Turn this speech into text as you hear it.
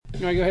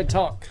You want to go ahead and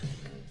talk?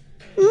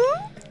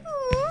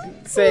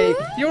 Say,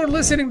 you're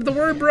listening to the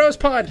Word Bros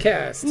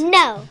podcast.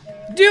 No.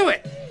 Do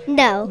it.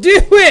 No.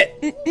 Do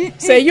it.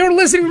 Say, you're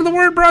listening to the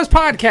Word Bros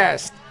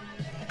podcast.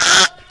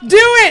 Do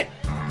it.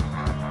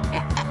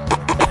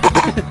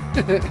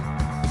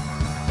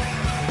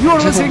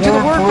 You're listening to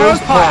the Word Bros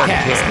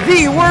podcast.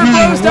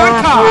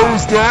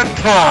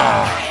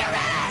 TheWordBros.com.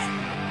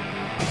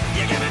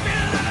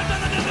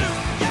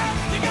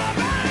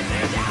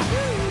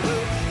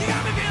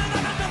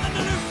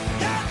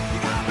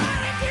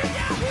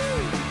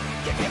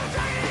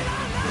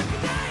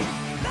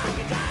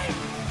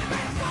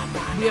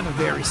 We have a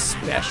very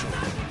special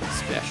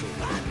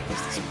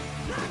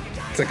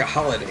It's like a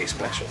holiday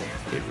special.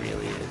 It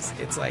really is.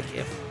 It's like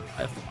if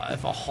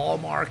a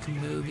Hallmark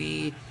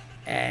movie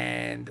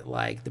and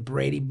like the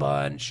Brady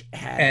Bunch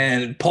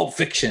and Pulp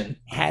Fiction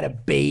had a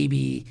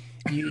baby,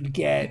 you'd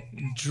get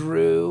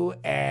Drew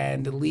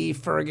and Lee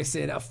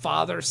Ferguson, a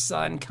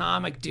father-son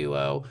comic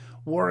duo,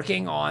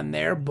 working on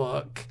their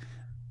book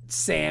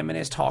Sam and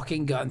His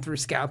Talking Gun through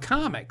Scout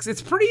Comics.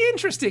 It's pretty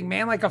interesting,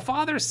 man. Like a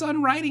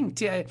father-son writing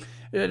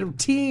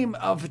team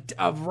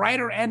of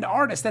writer and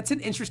artist. That's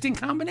an interesting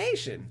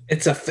combination.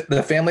 It's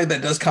the family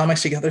that does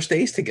comics together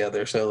stays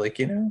together. So, like,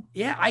 you know.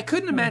 Yeah, I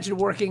couldn't imagine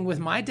working with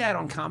my dad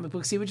on comic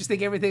books. He would just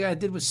think everything I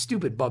did was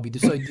stupid. Bubby,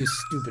 decided to do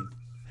stupid.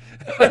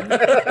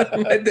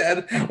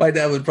 my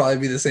dad would probably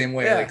be the same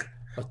way. Yeah. Like,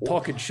 a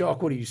talking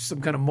shark. What are you,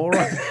 some kind of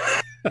moron?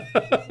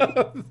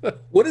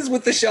 What is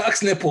with the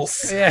shark's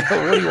nipples? Yeah,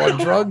 what are you on,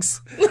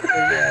 drugs?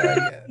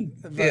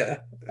 Yeah,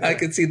 I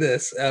could see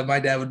this. My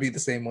dad would be the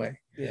same way.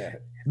 Yeah.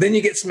 Then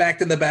you get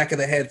smacked in the back of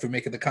the head for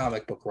making the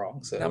comic book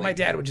wrong. So now my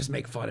dad would just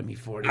make fun of me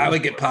for it. I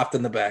would get popped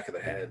in the back of the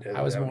head.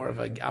 I was more of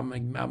a I'm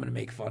going to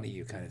make fun of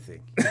you kind of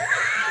thing.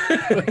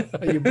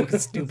 Your book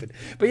is stupid.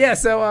 But yeah,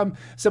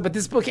 but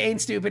this book ain't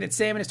stupid. It's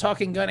Sam and His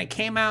Talking Gun. It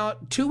came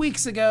out 2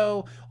 weeks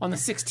ago on the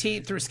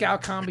 16th through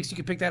Scout Comics. You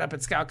can pick that up at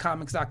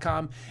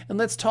scoutcomics.com. And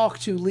let's talk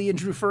to Lee and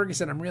Drew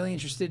Ferguson. I'm really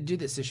interested to do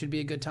this. This should be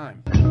a good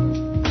time.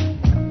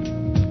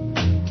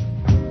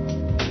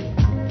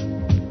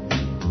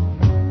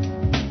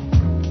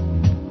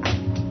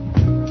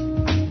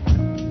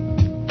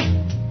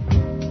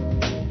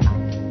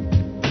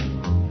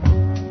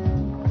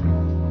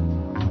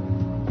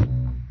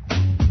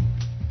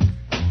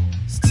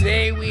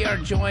 Today we are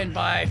joined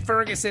by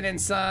Ferguson and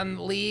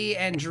Son, Lee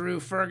and Drew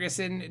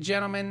Ferguson.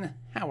 Gentlemen,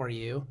 how are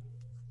you?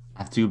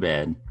 Not too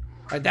bad. All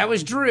right, that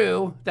was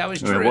Drew. That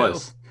was Drew. It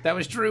was. That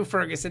was Drew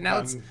Ferguson.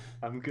 Now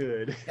I'm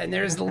good. And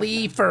there's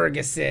Lee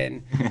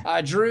Ferguson.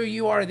 Drew,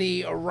 you are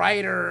the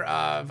writer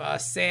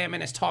of Sam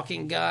and His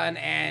Talking Gun,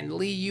 and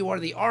Lee, you are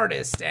the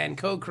artist and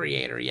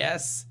co-creator.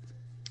 Yes.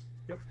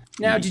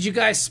 Now, did you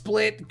guys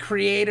split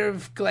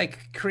creator-owned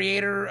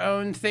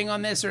thing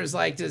on this, or is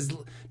like does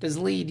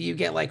Lee, do you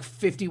get like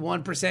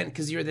 51%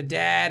 because you're the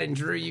dad, and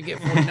Drew, you get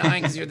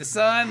 49 because you're the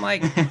son,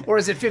 like, or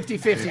is it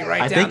 50-50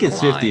 right down the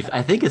line?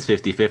 I think it's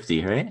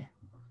 50-50, right?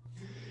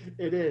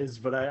 It is,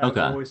 but I've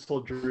always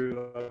told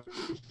Drew,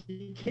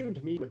 he came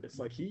to me with this,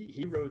 like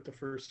he wrote the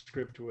first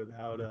script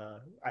without,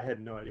 I had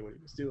no idea what he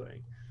was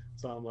doing.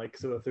 So I'm like,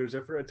 so if there's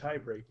ever a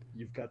tiebreak,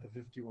 you've got the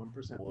 51%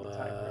 of the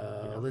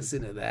tiebreak. You know?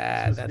 Listen to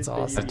that. That's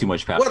awesome. That's too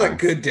much power. What a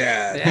good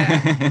dad.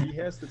 Yeah. He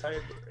has the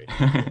tiebreak.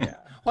 Yeah.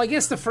 Well, I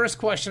guess the first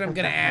question I'm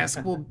going to ask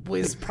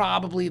is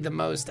probably the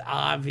most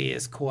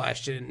obvious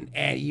question,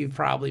 and you've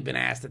probably been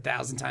asked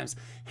 1,000 times.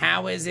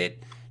 How is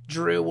it,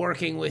 Drew,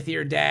 working with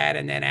your dad?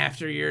 And then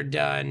after you're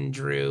done,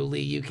 Drew,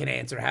 Lee, you can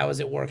answer. How is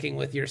it working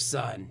with your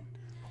son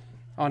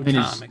on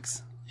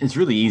comics? It's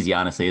really easy,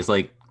 honestly. It's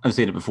like, I've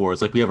said it before,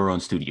 it's like we have our own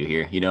studio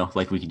here, you know,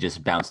 like we can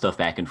just bounce stuff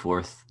back and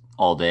forth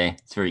all day.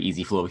 It's a very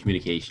easy flow of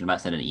communication. I'm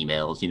not sending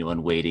emails, you know,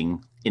 and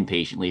waiting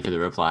impatiently for the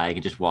reply. I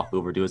can just walk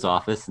over to his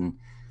office and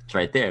it's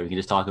right there. We can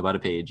just talk about a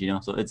page, you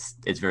know, so it's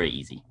very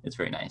easy. It's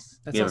very nice.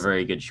 We have a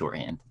very good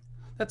shorthand.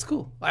 That's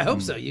cool. I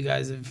hope so. You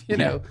guys have, you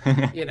you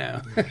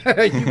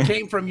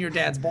came from your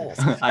dad's balls.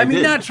 I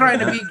mean, not trying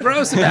to be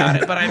gross about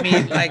it, but I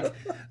mean, like,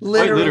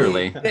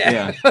 literally. Quite literally.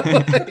 Yeah.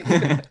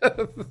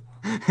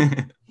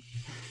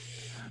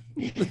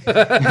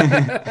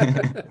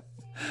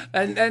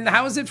 And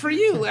how is it for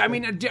you? I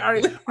mean,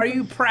 are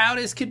you proud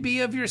as could be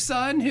of your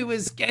son who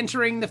is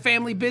entering the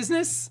family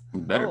business?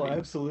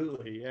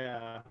 Absolutely,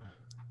 yeah.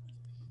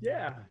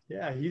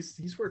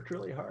 He's worked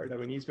really hard. I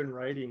mean, he's been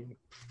writing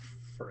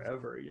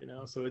forever, you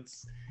know. So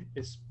it's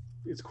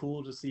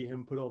cool to see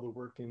him put all the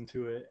work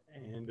into it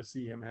and to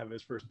see him have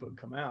his first book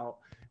come out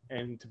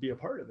and to be a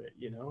part of it,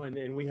 you know.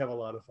 And we have a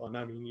lot of fun.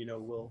 I mean, you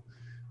know,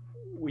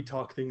 we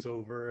talk things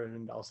over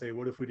and I'll say,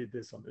 what if we did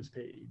this on this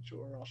page?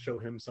 Or I'll show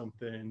him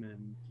something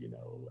and, you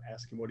know,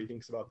 ask him what he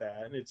thinks about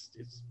that. And it's,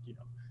 you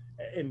know,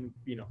 and,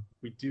 you know,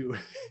 we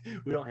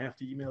don't have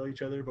to email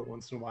each other, but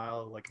once in a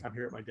while, like I'm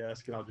here at my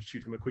desk and I'll just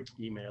shoot him a quick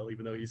email,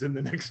 even though he's in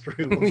the next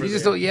room. You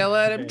just don't yell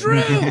at him,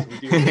 Drew,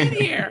 get in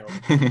here.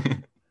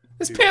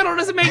 This panel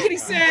doesn't make any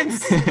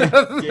sense.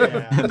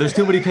 Yeah. There's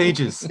too many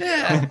pages.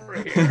 Yeah.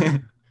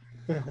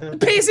 The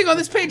pacing on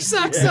this page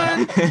sucks,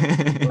 son.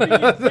 What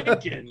are you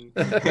thinking?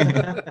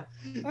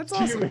 That's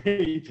awesome. Too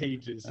many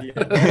pages. Yeah.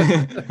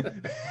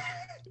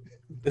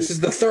 This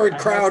is the third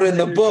crowd in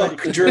the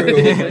book, Drew.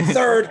 The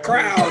third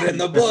crowd in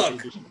the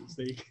book.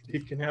 They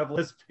can have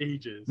less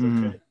pages.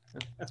 Mm. Okay.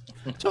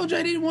 Told you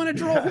I didn't want to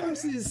draw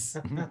horses.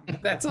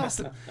 That's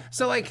awesome.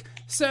 So like,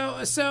 so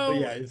But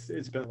yeah,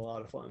 it's been a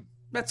lot of fun.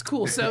 that's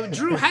cool. So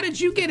Drew, how did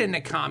you get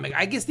into comic?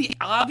 I guess the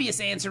obvious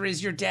answer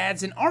is your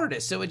dad's an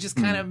artist, so it just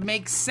kind of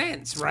makes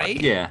sense, right?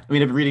 Yeah, I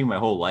mean, I've been reading my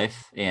whole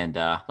life, and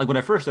like when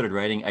I first started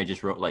writing, I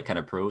just wrote like kind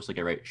of prose, like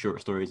I write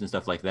short stories and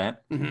stuff like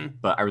that. Mm-hmm.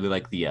 But I really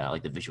like the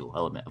visual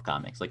element of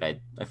comics. Like I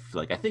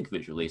feel like I think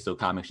visually, so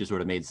comics just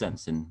sort of made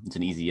sense, and it's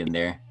an easy in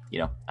there. You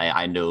know,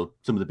 I know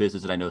some of the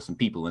business, and I know some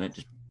people in it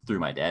just through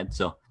my dad,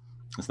 so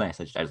it's nice.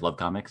 I just love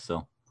comics,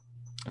 so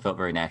it felt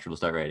very natural to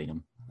start writing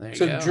them. There you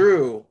So go.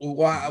 Drew,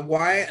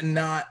 why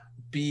not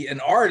be an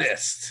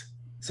artist?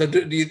 So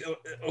do you,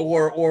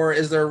 or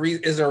is there a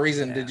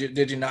reason? Yeah.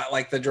 Did you not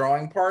like the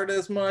drawing part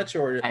as much,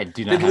 or I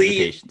do not Did have the Lee-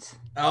 patience.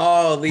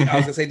 oh, Lee, I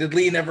was gonna say, did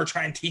Lee never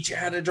try and teach you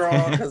how to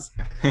draw? Because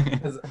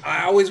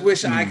I always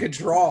wish I could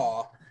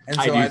draw, and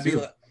I so do I'd be too.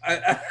 like,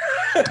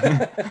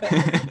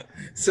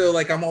 so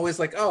like I'm always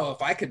like, oh,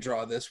 if I could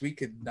draw this,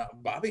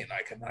 Bobby and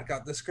I could knock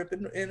out the script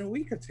in a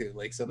week or two.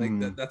 Like so,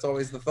 like that's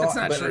always the thought. That's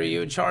not But true. You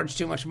would charge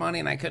too much money,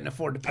 and I couldn't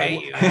afford to pay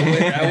you.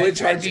 I would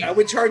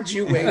charge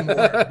you way more.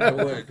 I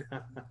would.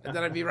 And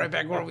then I'd be right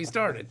back where we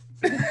started.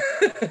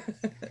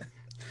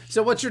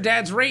 So what's your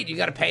dad's rate? You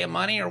got to pay him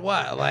money or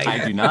what? Like,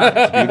 I do not.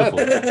 It's beautiful.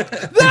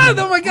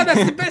 Oh my god,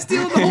 that's the best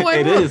deal in the whole wide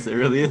It world. is. It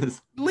really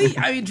is. Lee,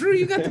 I mean, Drew,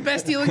 you got the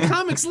best deal in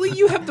comics. Lee,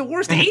 you have the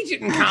worst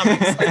agent in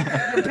comics. Like,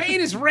 you're paying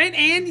his rent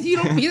and he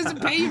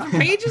doesn't pay you for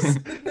pages?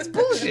 That's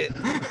bullshit.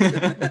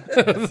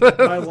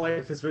 My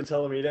wife has been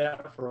telling me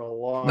that for a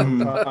long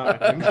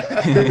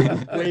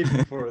time. Way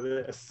before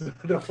this.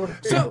 Don't worry.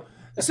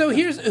 So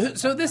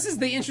this is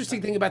the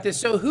interesting thing about this.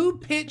 So who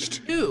pitched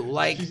who?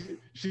 Like,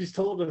 she's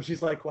told him,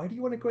 she's like, why do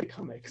you want to go to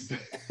comics?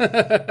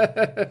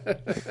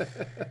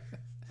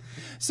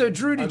 so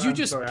Drew, did you I'm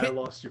just sorry, I pitch?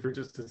 lost you for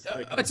just a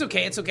second. It's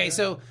okay. It's okay.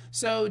 So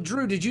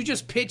Drew, did you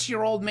just pitch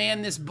your old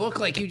man this book?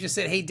 Like you just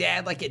said, hey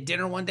dad, like at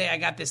dinner one day, I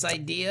got this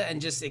idea and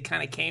just, it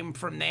kind of came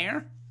from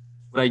there.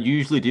 What I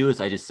usually do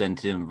is I just send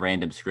him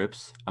random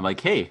scripts. I'm like,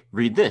 hey,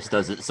 read this.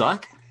 Does it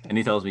suck? And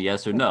he tells me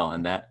yes or no.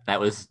 And that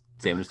was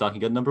Sam was talking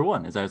good number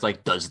one. As I was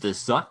like, does this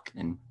suck?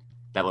 And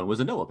that one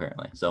was a no,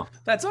 apparently. So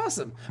That's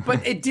awesome.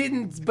 But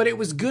it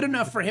was good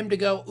enough for him to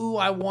go, ooh,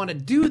 I want to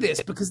do this,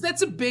 because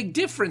that's a big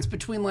difference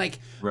between like,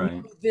 Right.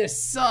 ooh,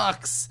 this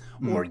sucks,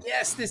 or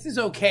yes, this is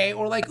okay,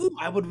 or like, ooh,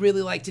 I would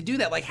really like to do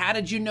that. Like, how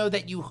did you know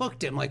that you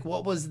hooked him? Like,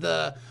 what was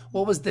the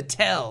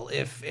tell,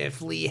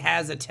 if Lee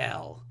has a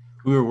tell?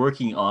 we were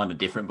working on a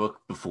different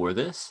book before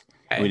this.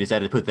 Okay. We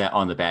decided to put that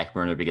on the back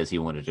burner because he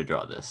wanted to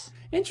draw this.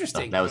 So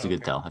Interesting. that was a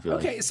good tell, I feel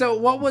like. Okay, so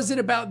what was it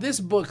about this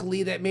book,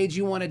 Lee, that made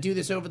you want to do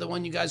this over the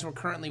one you guys were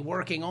currently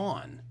working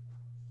on?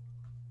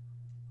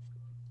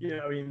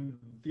 Yeah, I mean,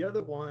 the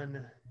other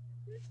one,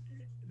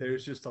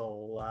 there's just a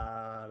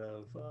lot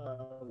of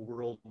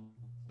world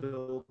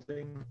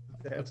building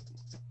that has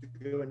to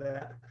go into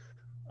that.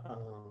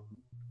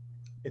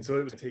 And so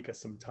it would take us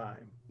some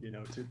time,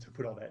 to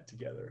put all that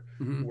together.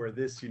 Mhm. Where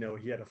this, he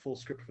had a full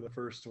script for the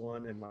first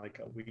one, and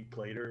like a week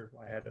later,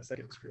 I had a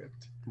second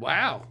script.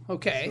 Wow.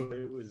 Okay. So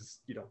it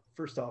was,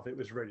 first off, it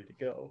was ready to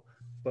go.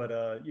 But,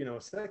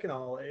 second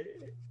all,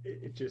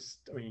 it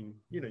just, I mean,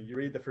 you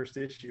read the first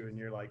issue and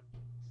you're like,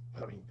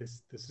 I mean,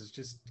 this is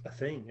just a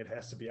thing. It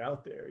has to be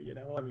out there,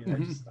 I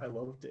mean, I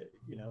loved it.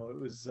 It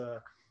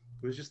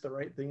was just the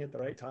right thing at the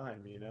right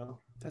time,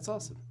 That's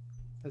awesome.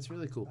 That's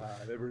really cool.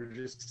 There were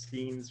just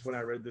scenes when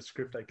I read the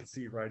script, I could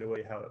see right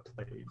away how it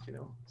played,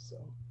 so.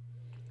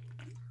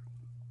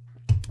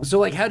 So,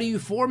 like, how do you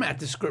format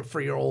the script for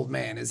your old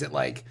man? Is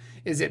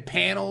it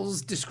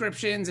panels,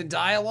 descriptions, and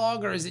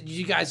dialogue, or do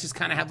you guys just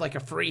kind of have like a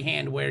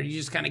freehand where you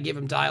just kind of give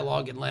him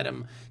dialogue and let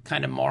him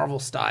kind of Marvel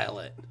style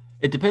it?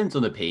 It depends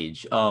on the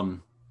page.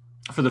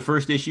 For the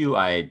first issue,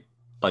 I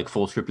like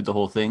full scripted the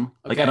whole thing.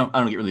 Like Okay. I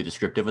don't get really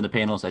descriptive in the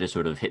panels. I just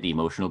sort of hit the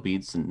emotional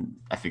beats, and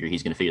I figure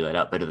he's going to figure that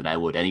out better than I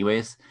would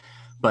anyways.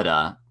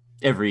 But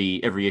every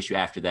issue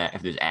after that,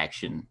 if there's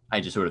action,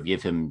 I just sort of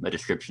give him a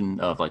description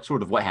of like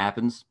sort of what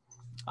happens,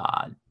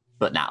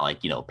 but not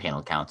like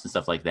panel counts and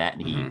stuff like that,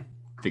 and he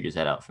figures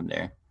that out from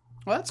there.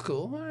 Well, that's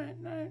cool. All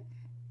right.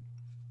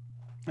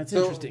 That's So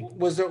interesting.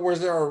 was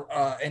there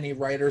any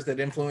writers that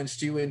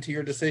influenced you into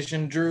your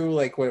decision, Drew?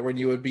 Like when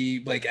you would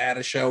be like at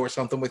a show or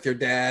something with your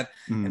dad,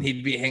 and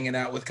he'd be hanging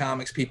out with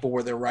comics people,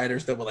 were there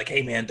writers that were like,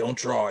 "Hey man, don't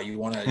draw. You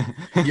want to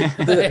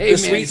the Hey, man,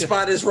 sweet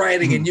spot is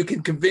writing, and you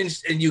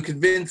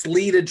convince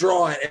Lee to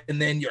draw it,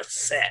 and then you're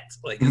set."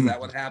 Like, is that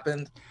what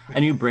happened? I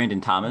knew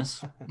Brandon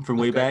Thomas from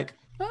way back.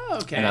 Oh,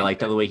 okay. And I liked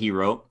the way he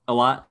wrote a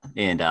lot.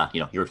 And,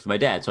 he worked with my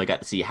dad. So I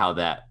got to see how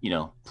that,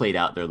 played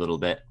out there a little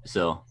bit.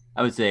 So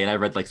I would say, and I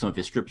read like some of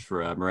his scripts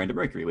for Miranda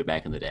Mercury way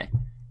back in the day.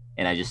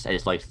 And I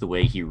just liked the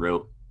way he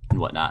wrote and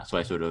whatnot. So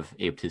I sort of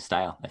aped his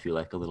style, I feel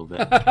like, a little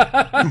bit.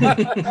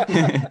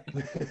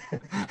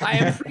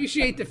 I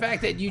appreciate the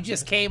fact that you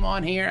just came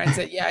on here and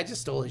said, yeah, I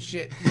just stole his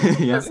shit.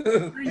 Yeah.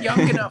 You're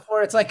young enough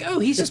where it's like, oh,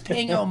 he's just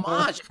paying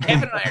homage.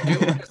 Kevin and I are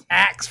doing just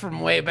acts from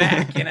way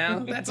back, you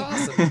know? That's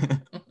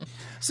awesome.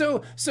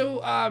 So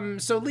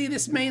Lee,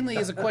 this mainly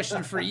is a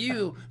question for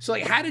you. So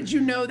like, how did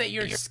you know that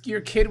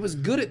your kid was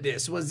good at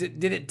this?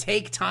 Did it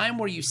take time?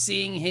 Were you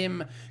seeing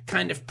him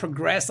kind of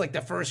progress? Like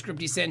the first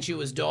script he sent you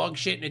was dog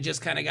shit and it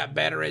just kind of got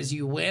better as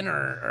you went,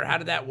 or how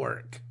did that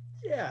work?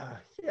 Yeah.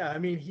 I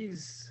mean,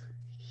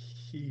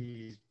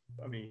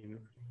 I mean,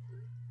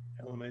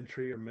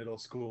 elementary or middle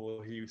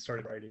school, he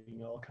started writing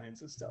all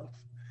kinds of stuff.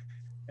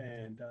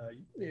 And,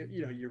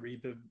 you know, you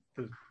read the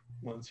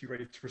ones he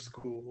writes for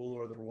school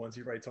or the ones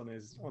he writes on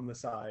the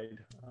side.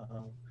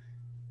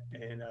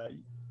 And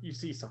you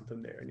see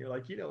something there and you're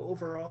like, you know,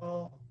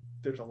 overall,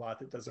 there's a lot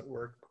that doesn't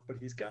work, but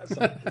he's got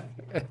something.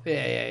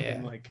 Yeah.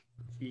 And like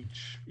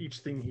each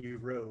thing he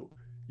wrote,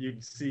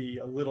 you'd see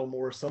a little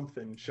more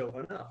something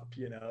showing up,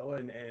 you know,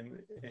 and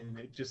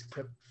it just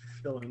kept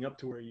filling up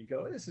to where you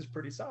go, this is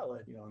pretty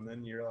solid, you know, and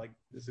then you're like,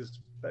 this is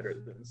better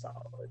than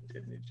solid.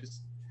 And it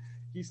just,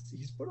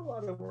 he's put a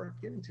lot of work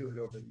into it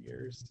over the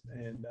years.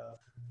 And,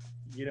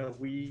 you know,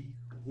 we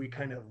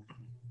kind of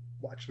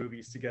watch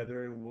movies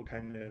together and we'll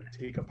kind of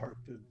take apart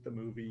the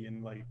movie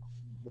and like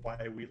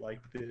why we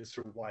liked this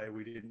or why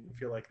we didn't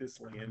feel like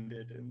this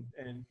landed.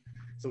 And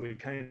so we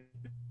kind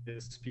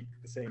of speak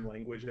the same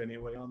language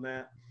anyway on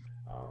that.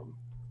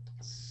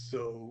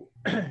 So,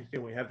 you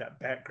know, we have that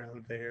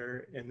background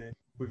there and then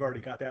we've already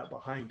got that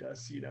behind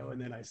us, you know,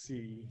 and then I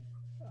see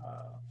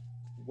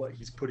what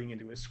he's putting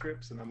into his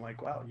scripts and I'm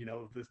like, wow, you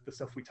know, the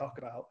stuff we talk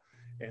about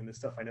and the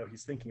stuff I know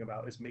he's thinking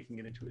about is making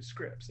it into his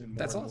scripts and more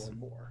That's and awesome.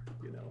 more,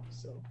 you know.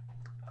 So,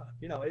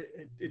 you know,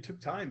 it took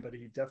time, but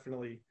he's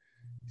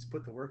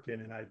put the work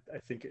in and I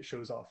think it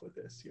shows off with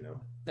this, you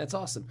know. That's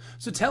awesome.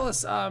 So tell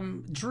us,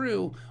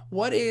 Drew,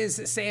 what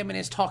is Sam and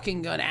His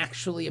Talking Gun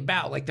actually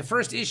about? Like the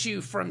first issue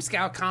from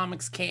Scout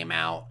Comics came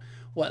out,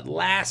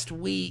 last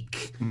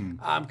week?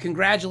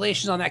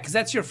 Congratulations on that, because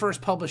that's your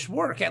first published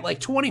work at like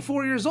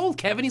 24 years old,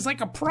 Kevin. He's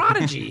like a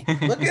prodigy.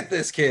 Look at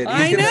this kid.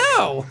 I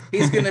know.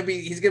 He's gonna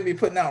be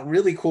putting out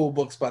really cool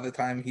books by the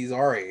time he's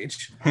our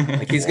age.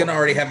 Like he's gonna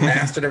already have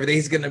mastered everything.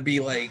 He's gonna be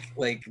like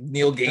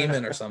Neil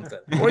Gaiman or something.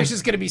 Or he's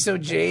just gonna be so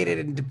jaded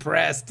and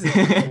depressed.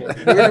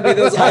 We're gonna be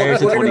those Tired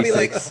to we're gonna be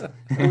 26.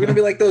 we're gonna be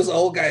like those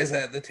old guys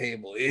at the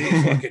table.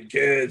 These fucking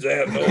kids, I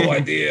have no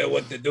idea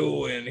what to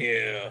do in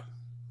here.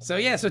 So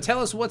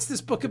tell us, what's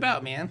this book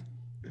about, man?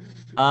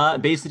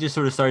 Basically just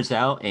sort of starts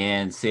out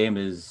and Sam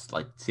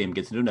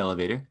gets into an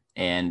elevator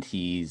and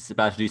he's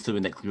about to do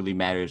something that clearly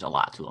matters a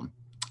lot to him.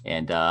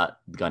 And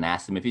Gunn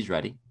asks him if he's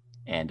ready.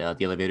 And the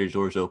elevator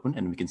doors open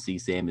and we can see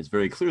Sam is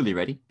very clearly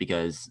ready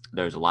because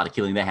there's a lot of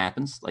killing that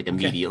happens like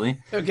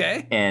immediately.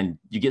 Okay. And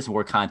you get some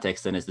more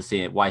context then as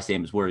to why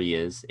Sam is where he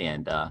is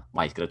and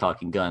why he's got a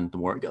talking gun the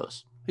more it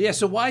goes. Yeah,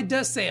 so why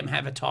does Sam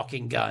have a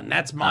talking gun?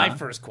 That's my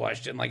first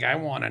question. Like, I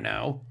want to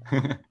know.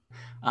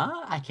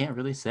 I can't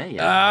really say.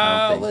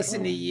 Oh,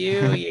 listen to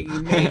you.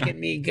 You're making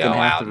me go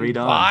out and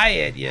buy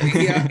it.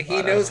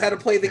 He knows how to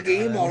play the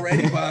game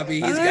already, Bobby.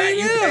 He's got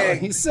you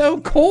pegged. He's so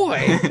coy.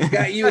 He's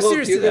got you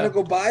hooked. You're going to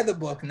go buy the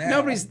book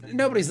now.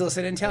 Nobody's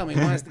listening. Tell me,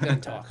 why is the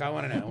gun talk? I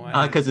want to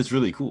know. Because it's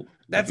really cool.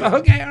 That's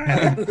okay. All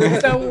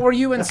right. So were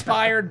you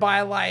inspired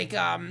by like,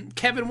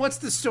 Kevin, what's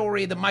the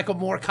story, the Michael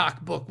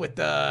Moorcock book with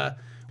the...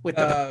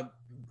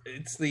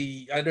 It's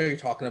I know you're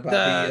talking about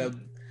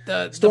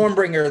the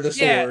Stormbringer, the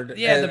sword.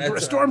 Yeah, the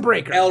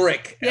Stormbreaker.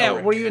 Elric. Yeah,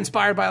 Elric. were you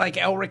inspired by like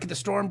Elric the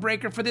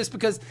Stormbreaker for this?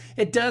 Because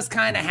it does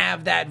kind of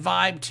have that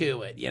vibe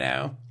to it, you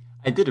know?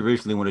 I did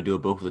originally want to do a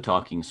book with a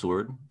talking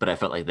sword, but I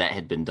felt like that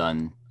had been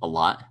done a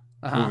lot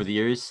over the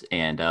years.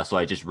 And so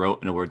I just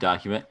wrote in a Word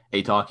document,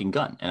 a talking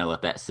gun. And I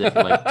let that sit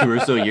for like 2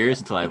 or so years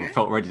until I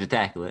felt ready to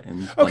tackle it.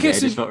 And I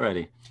just felt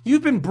ready.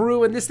 You've been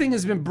brewing, this thing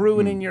has been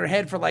brewing in your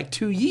head for like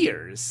 2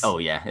 years. Oh,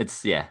 yeah.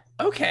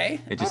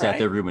 Okay. It just sat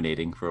there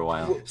ruminating for a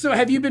while. So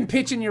have you been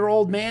pitching your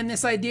old man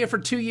this idea for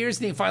 2 years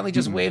and he finally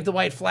just waved the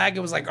white flag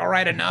and was like, all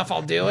right, enough,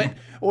 I'll do it?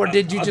 Or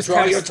did you just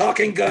draw your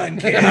talking gun,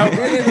 kid?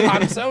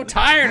 I'm so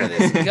tired of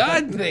this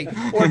gun thing.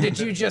 Or did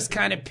you just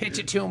kind of pitch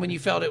it to him when you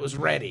felt it was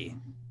ready?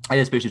 I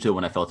just pitched it to him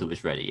when I felt it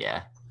was ready,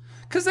 yeah.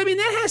 Because, I mean,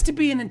 that has to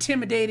be an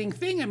intimidating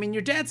thing. I mean,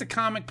 your dad's a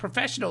comic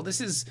professional.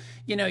 This is,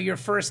 your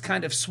first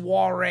kind of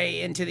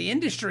soiree into the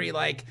industry.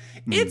 Like,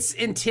 it's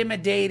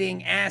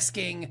intimidating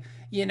asking,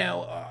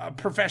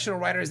 professional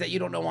writers that you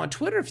don't know on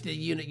Twitter if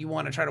you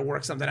want to try to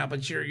work something out.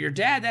 But your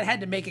dad, that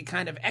had to make it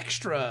kind of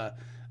extra,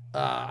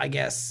 I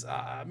guess,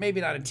 maybe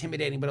not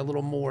intimidating, but a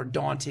little more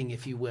daunting,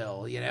 if you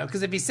will,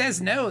 Because if he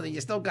says no, then you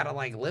still got to,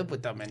 like, live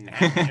with them and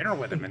have dinner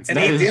with him and stuff.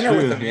 And eat dinner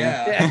with him,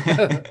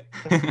 yeah.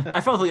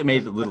 I felt like it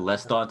made it a little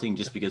less daunting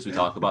just because we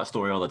talk about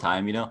story all the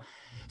time,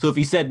 So if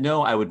he said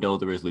no, I would know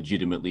there was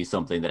legitimately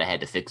something that I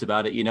had to fix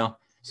about it,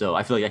 So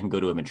I feel like I can go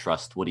to him and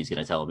trust what he's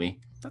going to tell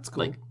me. That's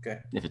cool. Like, Okay.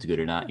 if it's good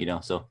or not,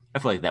 So I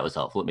feel like that was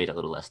helpful. It made it a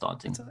little less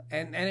daunting.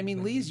 And I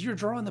mean, Lee's, you're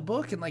drawing the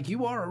book, and like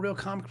you are a real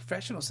comic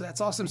professional, so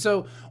that's awesome.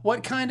 So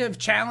what kind of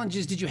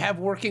challenges did you have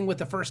working with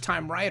the first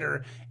time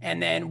writer,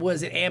 and then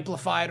was it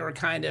amplified or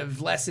kind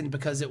of lessened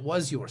because it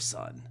was your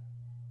son?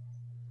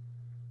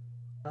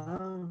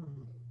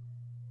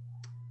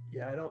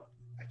 Yeah,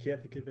 I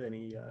can't think of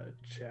any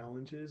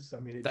challenges. I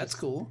mean, That's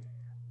cool.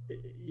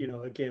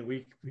 Again,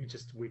 we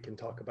can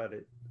talk about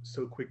it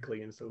so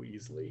quickly and so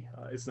easily.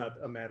 It's not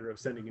a matter of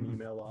sending an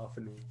email off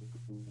and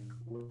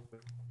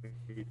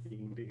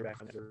waiting to hear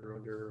back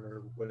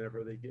or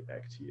whenever they get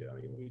back to you. I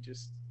mean, we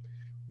just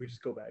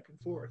go back and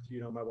forth.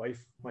 My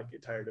wife might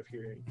get tired of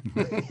hearing,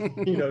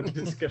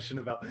 discussion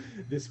about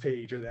this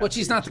page or that. Well,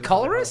 she's not the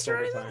colorist or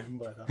anything?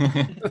 But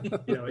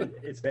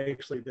it's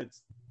actually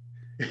that's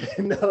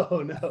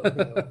no.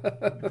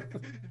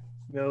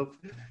 Nope.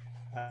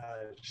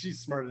 She's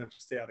smart enough to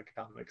stay out of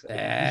comics.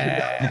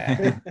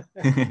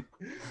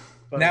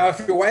 But, now,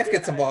 if your wife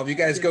gets involved, you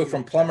guys go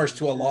from plumbers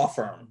to a law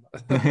firm.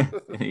 There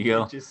you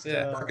go.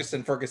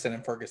 Ferguson.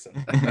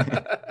 Ferguson.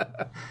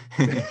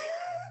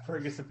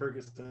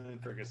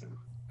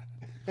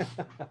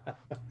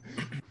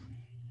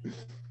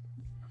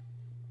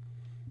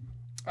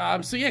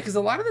 So yeah, because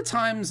a lot of the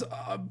times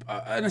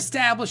an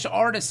established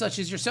artist such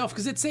as yourself,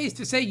 because it's safe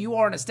to say you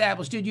are an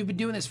established dude, you've been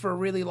doing this for a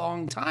really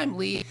long time,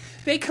 Lee,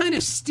 they kind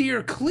of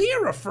steer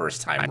clear of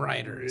first-time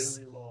writers.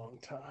 Really long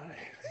time.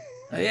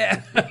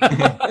 Yeah.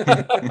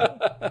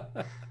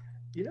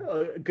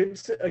 A good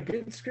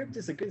script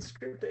is a good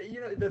script.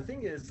 The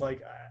thing is,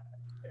 like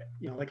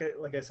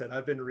I said,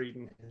 I've been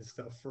reading his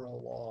stuff for a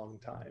long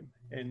time,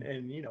 and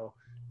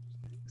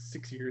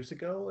 6 years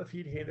ago, if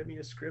he'd handed me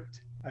a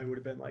script, I would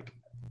have been like,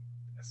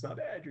 "That's not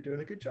bad. You're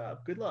doing a good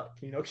job. Good luck.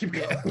 Keep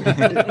going."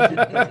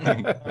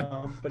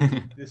 But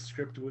this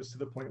script was to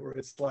the point where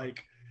it's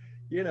like,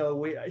 he'd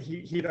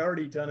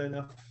already done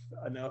enough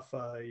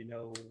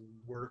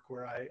work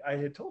where I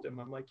had told him,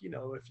 I'm like,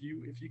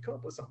 if you come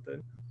up with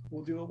something,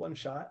 we'll do a one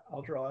shot.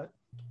 I'll draw it.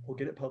 We'll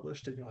get it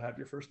published, and you'll have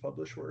your first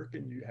published work,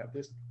 and you have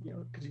this,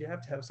 because you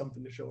have to have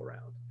something to show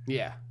around.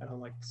 Yeah. And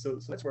I'm like, so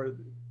that's where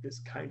this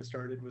kind of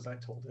started. Was I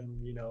told him,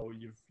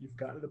 you've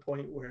gotten to the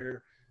point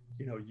where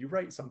you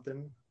write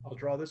something, I'll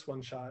draw this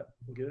one shot,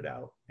 we'll get it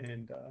out,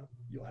 and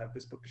you'll have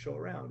this book to show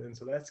around. And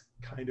so that's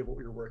kind of what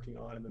we were working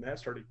on. And then that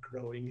started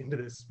growing into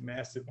this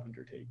massive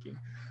undertaking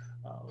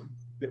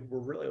that we're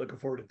really looking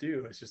forward to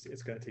do.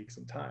 It's going to take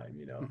some time,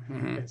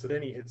 Mm-hmm. And so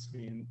then he hits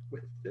me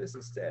with this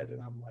instead.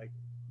 And I'm like,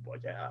 well,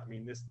 yeah, I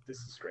mean, this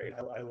is great.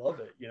 I love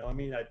it. I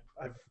mean,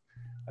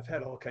 I've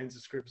had all kinds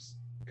of scripts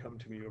come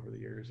to me over the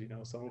years.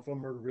 Some of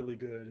them are really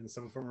good and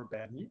some of them are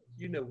bad. And when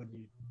you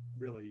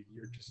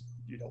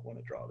don't want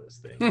to draw this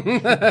thing.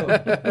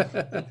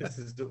 This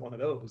is one of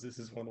those. This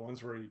is one of the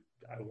ones where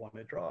I want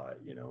to draw it,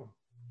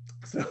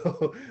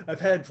 So I've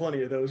had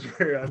plenty of those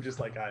where I'm just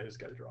like, I just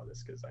got to draw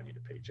this because I need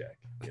a paycheck.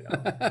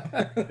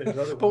 There's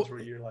other ones where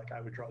you're like,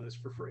 I would draw this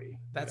for free.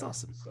 That's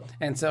awesome. So.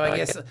 And so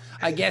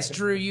I guess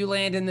Drew, you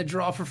land in the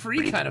draw for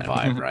free kind of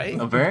vibe, right?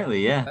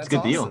 Apparently, yeah. It's a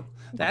good deal.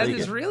 That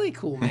is really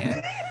cool,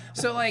 man.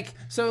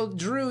 So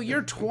Drew,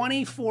 you're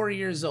 24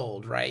 years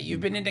old, right?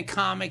 You've been into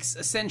comics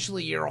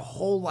essentially your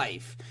whole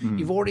life.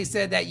 You've already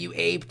said that you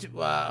aped,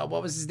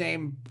 what was his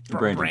name?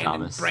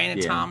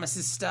 Brandon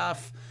Thomas's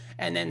stuff.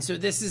 And then, so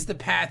this is the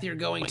path you're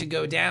going to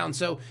go down.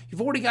 So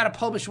you've already got a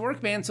published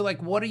work, man. So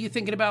what are you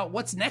thinking about?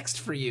 What's next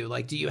for you?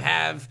 Like, do you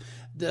have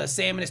the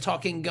Salmon is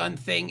Talking Gun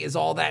thing? Is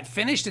all that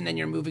finished? And then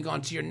you're moving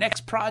on to your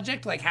next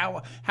project? Like,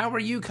 how are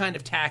you kind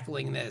of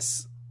tackling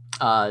this?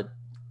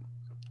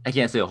 I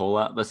can't say a whole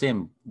lot, but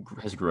Sam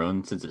has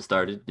grown since it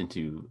started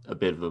into a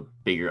bit of a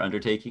bigger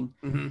undertaking.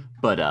 Mm-hmm.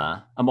 But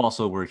I'm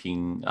also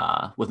working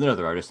with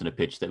another artist in a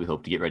pitch that we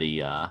hope to get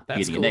ready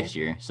beginning of next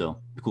year.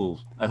 So cool.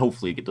 I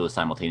hopefully get those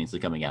simultaneously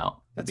coming out.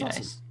 That's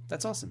awesome. Nice.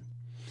 That's awesome.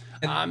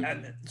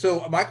 And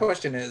so my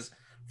question is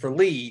for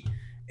Lee,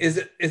 is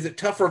it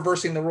tough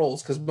reversing the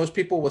roles? Because most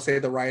people will say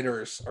the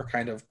writers are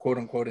kind of quote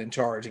unquote in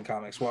charge in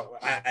comics. Well,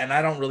 and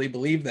I don't really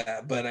believe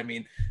that, but I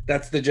mean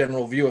that's the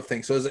general view of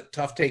things. So is it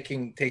tough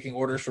taking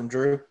orders from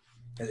Drew?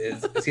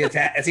 Is he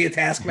a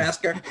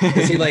taskmaster?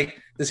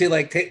 Does he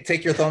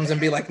take your thumbs and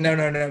be like, no,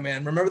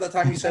 man? Remember that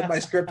time you said my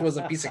script was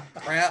a piece of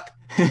crap?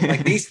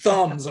 Like these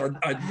thumbs are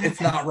it's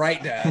not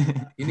right,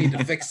 Dad. You need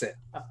to fix it.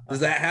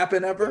 Does that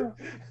happen ever?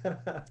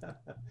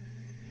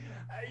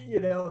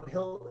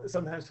 He'll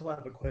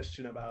have a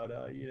question about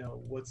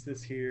what's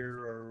this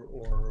here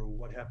or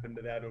what happened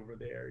to that over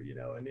there,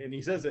 and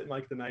he says it in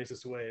like the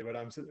nicest way, but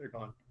I'm sitting there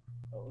going,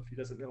 well, if he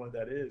doesn't know what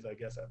that is, I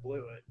guess I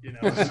blew it,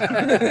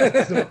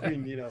 So I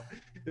mean,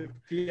 if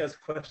he has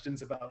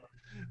questions about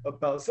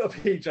some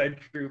page I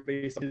drew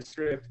based on his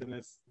script, then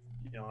it's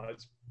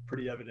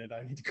pretty evident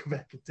I need to go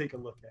back and take a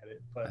look at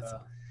it. But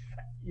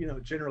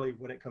generally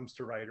when it comes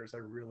to writers, I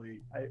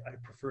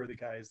prefer the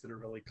guys that are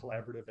really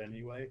collaborative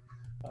anyway,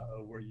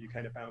 where you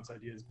kind of bounce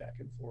ideas back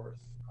and forth,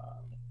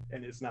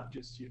 and it's not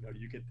just you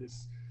get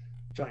this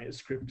giant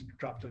script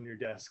dropped on your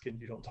desk and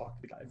you don't talk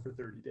to the guy for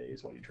 30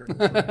 days while you turn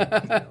it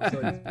around.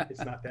 So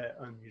it's not that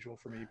unusual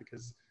for me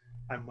because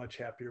I'm much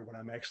happier when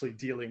I'm actually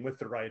dealing with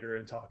the writer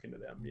and talking to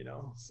them,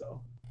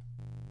 so.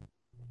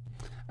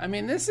 I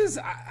mean,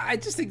 I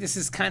just think this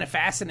is kind of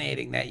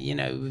fascinating that,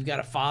 we've got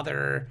a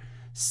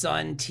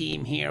father-son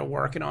team here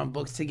working on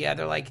books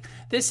together. Like,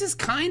 this is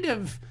kind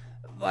of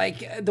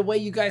like the way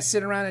you guys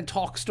sit around and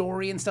talk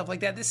story and stuff like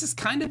that. This is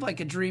kind of like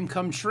a dream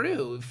come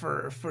true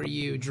for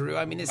you, Drew.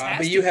 I mean,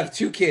 but you have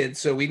 2 kids,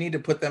 so we need to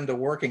put them to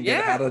work and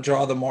get how to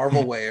draw the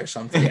Marvel way or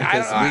something.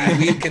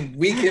 Because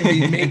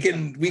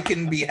we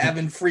can be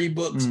having free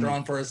books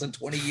drawn for us in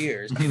 20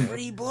 years.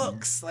 Free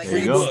books, like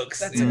free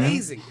books. That's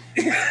amazing.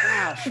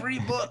 Wow, free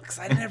books.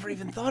 I never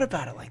even thought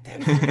about it like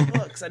that. Free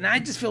books, and I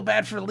just feel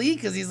bad for Lee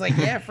because he's like,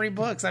 yeah, free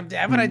books. Haven't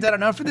I done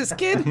enough for this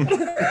kid?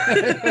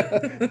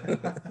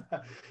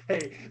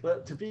 Hey,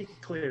 to be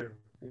clear,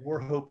 we're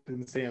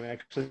hoping Sam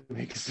actually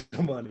makes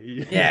some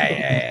money.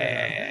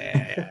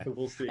 Yeah.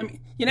 We'll see. I mean,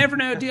 you never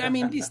know, dude. I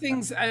mean, these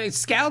things,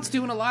 Scout's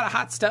doing a lot of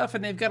hot stuff,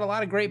 and they've got a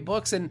lot of great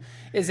books. And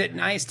is it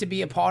nice to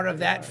be a part of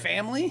that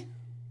family?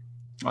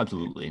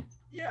 Absolutely.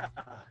 Yeah.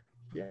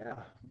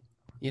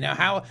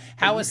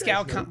 How is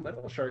Scout?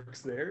 Metal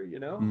Sharks there,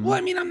 Well, I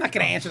mean, I'm not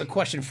going to answer the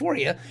question for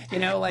you.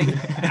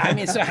 I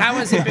mean, so how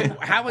has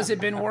it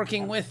been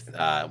working with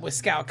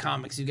Scout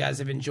Comics? You guys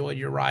have enjoyed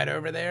your ride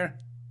over there?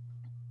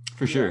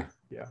 For sure.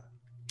 Yeah.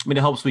 I mean,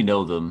 it helps we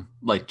know them,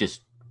 like,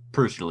 just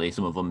personally,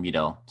 some of them,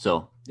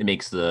 so it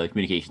makes the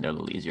communication there a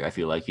little easier, I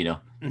feel like,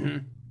 Mm-hmm.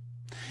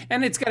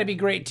 And it's got to be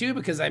great, too,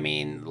 because, I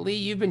mean, Lee,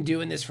 you've been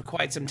doing this for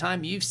quite some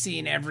time. You've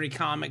seen every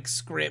comic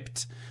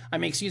script,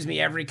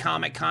 every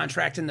comic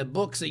contract in the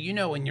book, so you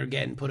know when you're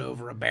getting put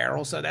over a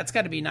barrel. So that's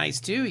got to be nice,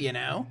 too,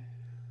 Yeah.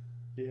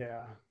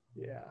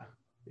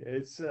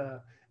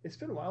 It's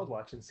been wild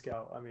watching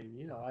Scout. I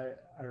mean,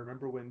 I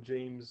remember when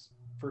James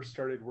first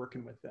started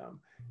working with them,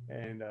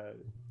 and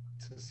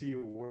to see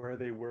where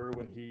they were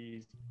when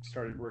he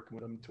started working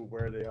with them to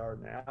where they are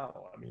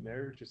now. I mean,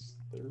 they're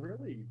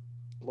really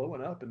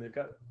blowing up, and they've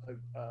got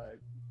a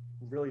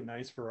really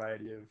nice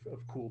variety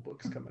of cool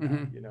books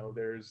coming out.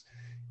 There's,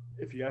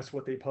 if you ask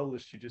what they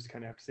publish, you just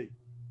kind of have to say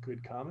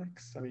good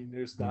comics. I mean,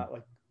 there's not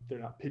like, they're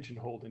not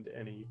pigeonholed into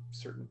any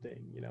certain thing,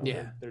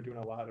 they're doing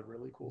a lot of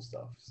really cool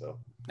stuff. So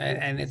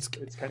and it's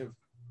kind of,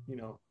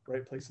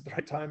 right place at the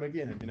right time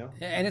again,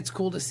 And it's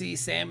cool to see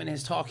Sam and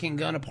his Talking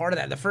Gun a part of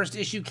that. The first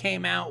issue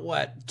came out,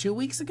 2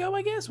 weeks ago,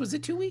 I guess? Was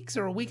it 2 weeks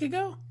or a week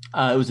ago?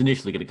 It was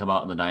initially going to come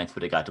out on the 9th,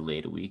 but it got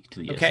delayed a week to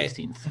the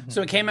 16th.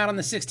 So it came out on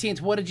the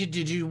 16th. What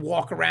did you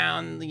walk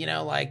around,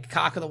 like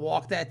cock of the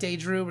walk that day,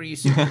 Drew? Were you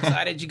super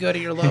excited? Did you go to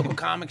your local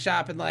comic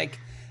shop and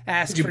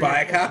ask? Did you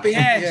buy a copy?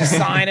 Yeah, just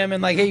sign them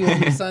and hey, you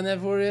want me to sign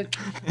that for you?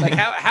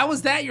 How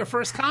was that? Your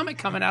first comic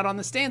coming out on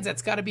the stands?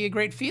 That's got to be a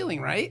great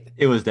feeling, right?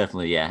 It was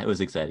definitely, it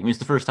was exciting. I mean, it's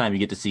the first time you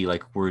get to see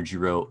words you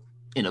wrote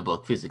in a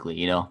book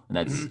physically, and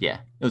that's it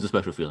was a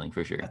special feeling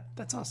for sure.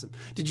 That's awesome.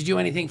 Did you do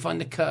anything fun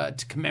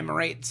to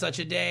commemorate such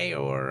a day,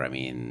 or I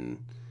mean?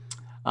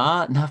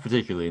 Not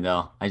particularly.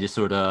 No, I just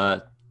sort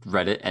of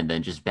read it and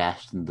then just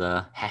bashed in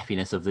the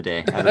happiness of the day.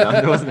 I don't know.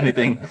 There wasn't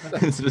anything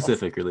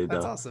specific really, though.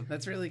 That's awesome.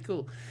 That's really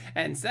cool.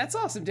 And that's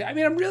awesome, dude. I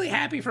mean, I'm really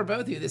happy for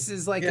both of you. This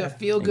is like a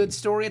feel-good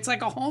story. It's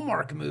like a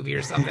Hallmark movie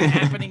or something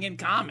happening in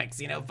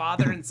comics,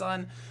 father and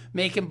son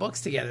making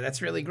books together.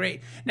 That's really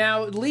great.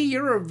 Now, Lee,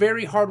 you're a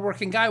very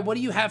hardworking guy. What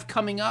do you have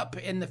coming up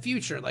in the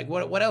future?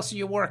 What else are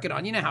you working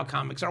on? You know how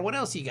comics are. What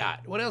else you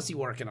got? What else are you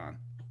working on?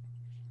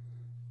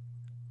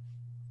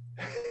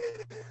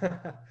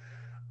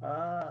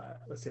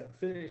 Let's see, I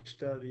finished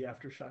the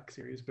Aftershock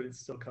series, but it's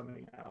still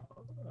coming out.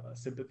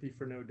 Sympathy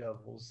for No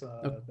Devils.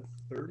 The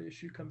 3rd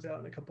issue comes out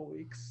in a couple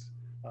weeks.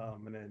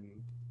 And then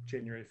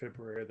January,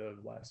 February, the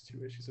last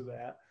 2 issues of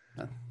that.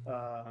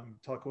 I'm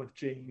talking with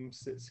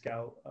James at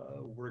Scout.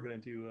 We're going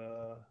to do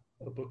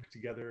a book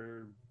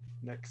together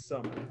next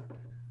summer.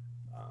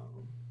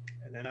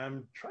 And then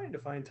I'm trying to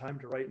find time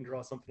to write and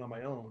draw something on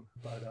my own.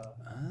 But,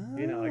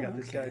 I got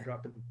this guy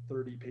dropping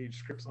 30-page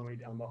scripts on me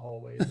down the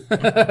hallway.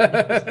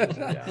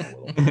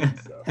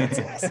 That's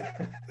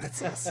awesome.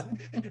 That's awesome.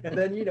 And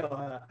then,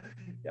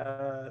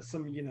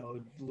 some,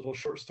 little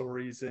short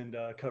stories and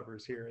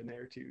covers here and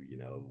there too,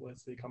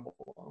 as they come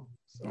along.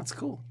 So that's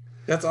cool.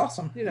 That's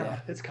awesome.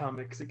 It's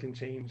comics. It can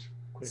change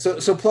quickly.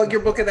 So plug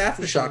your book at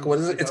Aftershock. What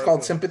is it? It's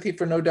called Sympathy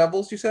for No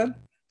Devils, you said?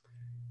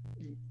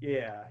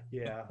 Yeah.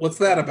 What's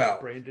that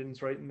about?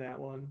 Brandon's writing that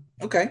one.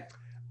 Okay.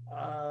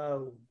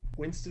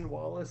 Winston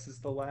Wallace is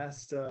the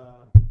last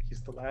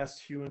he's the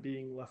last human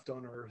being left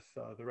on Earth.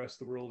 The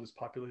rest of the world is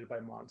populated by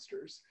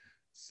monsters.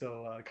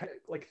 So kind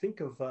of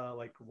think of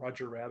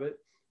Roger Rabbit,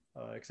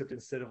 except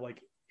instead of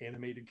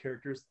animated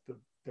characters,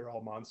 they're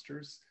all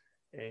monsters.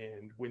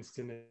 And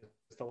Winston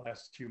is the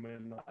last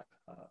human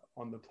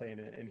on the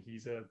planet, and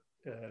he's a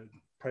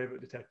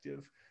private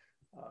detective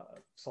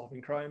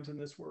solving crimes in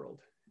this world.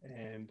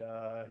 And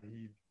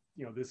he,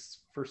 this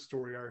first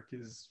story arc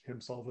is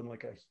him solving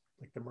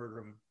the murder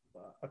of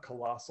a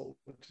colossal,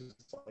 which is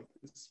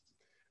this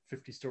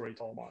 50-story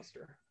tall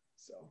monster.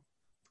 So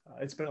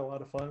It's been a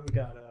lot of fun. We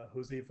got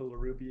Jose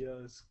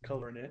Villarrubia's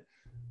coloring it,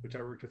 which I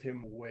worked with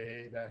him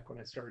way back when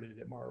I started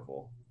at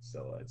Marvel.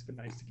 So it's been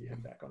nice to get him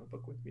back on a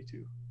book with me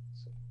too.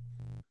 So.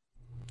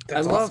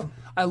 That's awesome.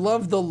 I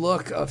love the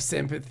look of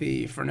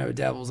Sympathy for No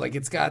Devils. Like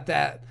it's got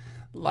that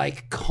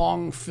like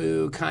kung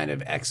fu kind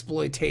of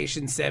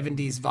exploitation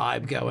 70s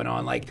vibe going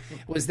on. Like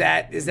is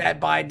that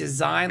by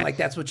design? Like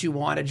that's what you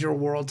wanted your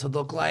world to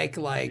look like?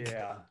 Like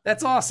yeah.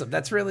 That's awesome.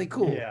 That's really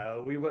cool. Yeah,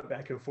 we went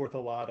back and forth a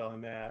lot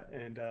on that,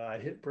 and I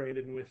hit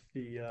Brandon with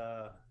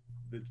the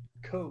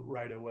coat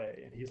right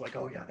away, and he's like,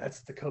 "Oh yeah,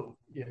 that's the coat,"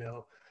 you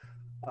know.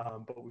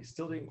 But we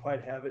still didn't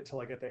quite have it till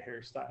I got the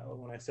hairstyle.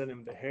 And when I sent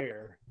him the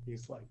hair,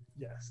 he's like,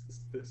 "Yes,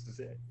 this is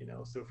it," you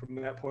know. So from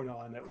that point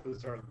on, that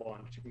was our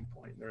launching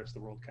point. The rest of the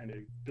world kind of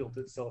built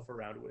itself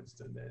around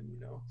Winston, then, you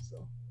know.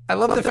 So. I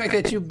love the fact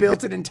that you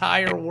built an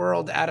entire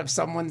world out of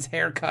someone's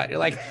haircut. You're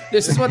like,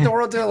 this is what the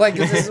world does. Like,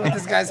 this is what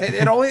this guy's head.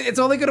 It's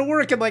only going to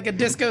work in like a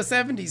disco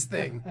 70s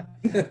thing.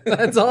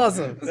 That's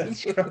awesome.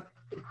 That's true.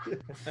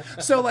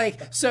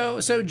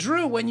 So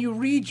Drew, when you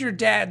read your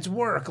dad's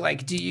work,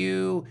 like, do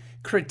you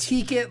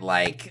critique it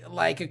like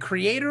a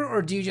creator,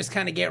 or do you just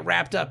kind of get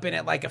wrapped up in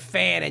it like a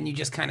fan and you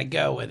just kind of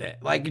go with it?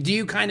 Like, do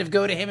you kind of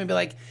go to him and be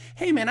like,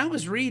 hey man, I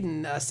was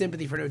reading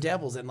Sympathy for No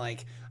Devils, and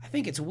like, I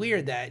think it's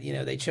weird that, you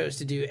know, they chose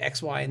to do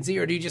X, Y, and Z,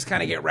 or do you just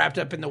kind of get wrapped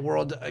up in the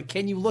world?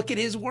 Can you look at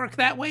his work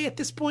that way at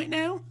this point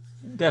now?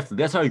 Definitely.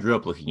 That's how I grew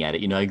up looking at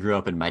it. You know, I grew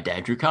up and my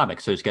dad drew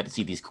comics, so I just got to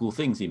see these cool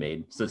things he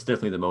made. So it's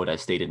definitely the mode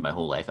I've stayed in my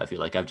whole life. I feel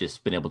like I've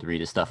just been able to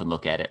read his stuff and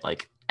look at it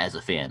like as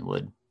a fan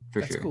would,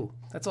 for That's sure. cool.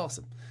 That's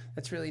awesome.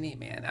 That's really neat,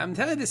 man. I'm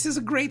telling you, this is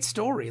a great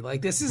story.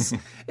 Like, this is,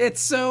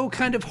 it's so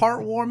kind of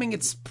heartwarming.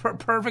 It's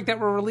perfect that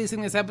we're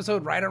releasing this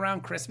episode right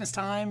around Christmas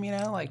time, you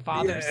know, like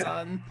father,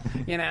 son,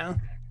 you know.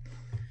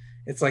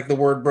 It's like the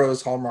Word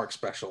Bros Hallmark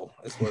special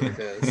is what it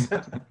is.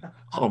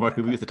 Hallmark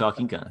movie with the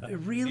talking gun. It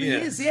really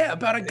is, yeah,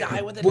 about a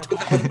guy with a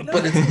talking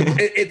But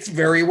it's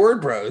very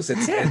Word Bros.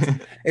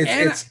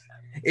 It's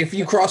if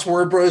you cross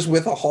Word Bros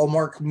with a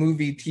Hallmark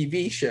movie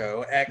TV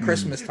show at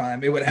Christmas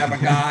time, it would have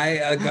a guy,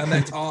 a gun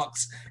that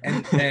talks,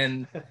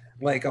 and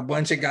like a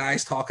bunch of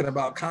guys talking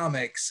about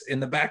comics in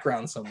the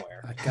background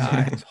somewhere. A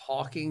guy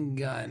talking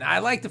gun. I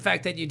like the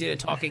fact that you did a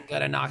talking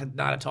gun and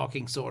not a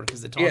talking sword,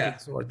 because the talking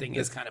sword thing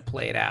is kind of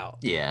played out.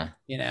 Yeah.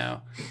 You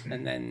know,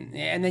 and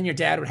then your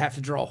dad would have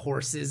to draw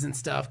horses and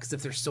stuff, because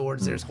if there's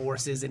swords, there's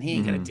horses, and he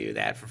ain't gonna do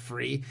that for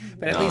free.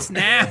 But at least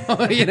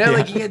now, you know,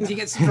 like he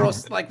gets to draw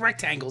like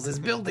rectangles as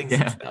buildings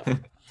and stuff.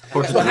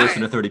 Horses and horse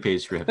in a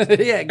 30-page script.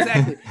 Yeah,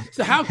 exactly.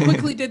 So how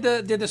quickly did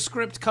the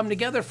script come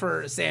together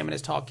for Sam and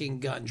his talking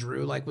gun,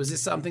 Drew? Like, was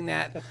this something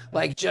that,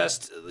 like,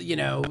 just, you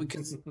know,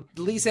 because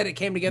Lee said it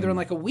came together in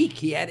like a week.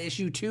 He had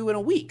issue 2 in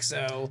a week.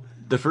 So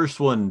The first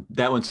one,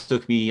 that one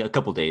took me a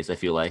couple days, I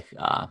feel like.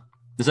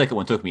 The second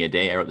one took me a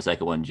day. I wrote the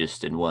second one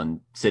just in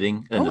one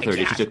sitting. And the third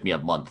issue took me a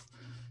month.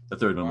 The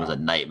third one was a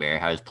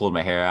nightmare. I was pulling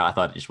my hair out. I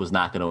thought it just was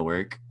not going to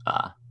work.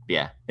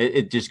 Yeah,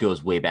 it just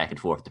goes way back and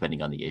forth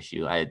depending on the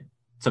issue.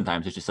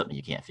 Sometimes it's just something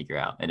you can't figure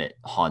out, and it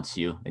haunts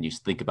you, and you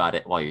think about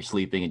it while you're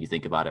sleeping, and you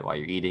think about it while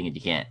you're eating, and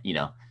you can't, you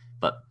know,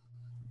 but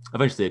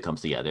eventually it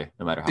comes together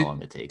no matter how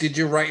long it takes. Did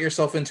you write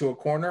yourself into a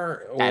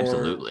corner? Or...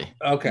 Absolutely.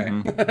 Okay.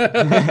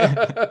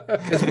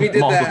 Because we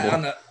did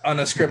that on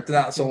a script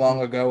not so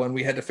long ago, and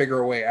we had to figure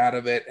a way out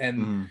of it,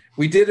 and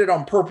we did it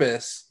on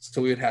purpose,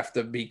 so we would have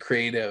to be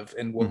creative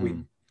in what we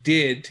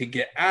did to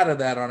get out of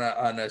that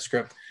on a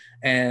script.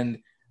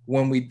 And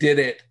when we did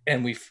it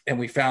and we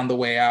found the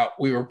way out,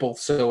 we were both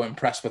so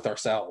impressed with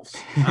ourselves.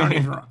 I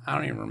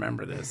don't even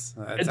remember this.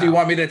 Do you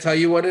want me to tell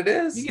you what it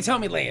is? You can tell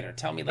me later.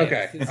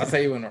 Okay, I'll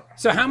tell you when.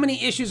 So how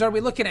many issues are we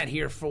looking at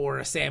here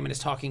for Sam and his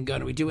talking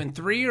gun? Are we doing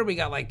 3, or we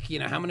got, like, you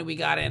know, how many we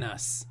got in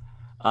us?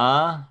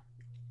 Right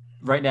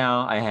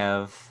now I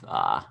have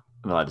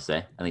I'm allowed to say.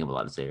 I think I'm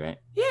allowed to say, right?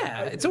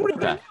 Yeah, it's already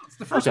been announced.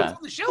 The first one's on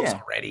the shelves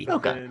already.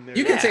 Okay.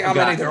 You can say how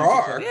many there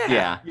are.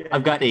 Yeah.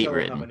 I've got 8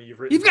 written.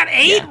 You've got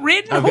 8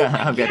 written?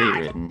 I've got 8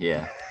 written,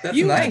 yeah. That's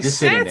nice. Just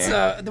sitting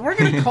there. We're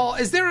going to call,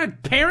 is there a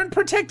parent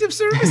protective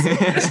service?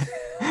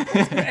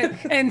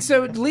 and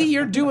so, Lee,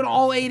 you're doing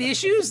all 8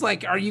 issues?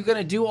 Like, are you going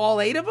to do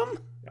all 8 of them?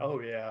 Oh,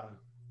 yeah.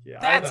 Yeah,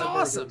 That's I've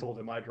awesome. told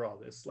him I draw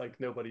this, like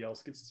nobody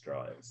else gets to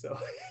draw it. So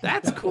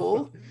that's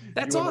cool.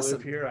 That's you awesome.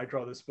 Live here, I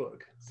draw this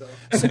book. So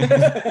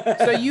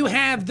you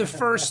have the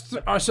first.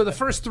 So the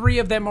first 3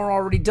 of them are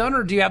already done,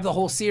 or do you have the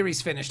whole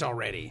series finished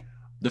already?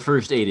 The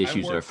first 8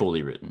 issues are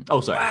fully written. Oh,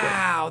 sorry.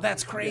 Wow,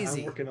 that's yeah, crazy.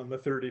 I'm working on the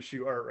 3rd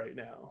issue art right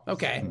now.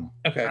 Okay.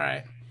 Okay. All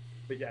right.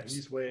 But yeah,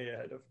 he's way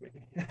ahead of me.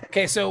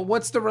 Okay, so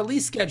what's the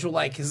release schedule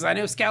like? Because I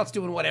know Scout's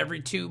doing what, every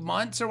 2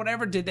 months or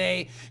whatever. Did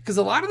they? Because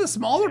a lot of the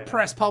smaller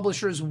press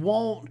publishers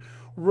won't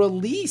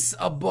release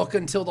a book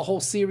until the whole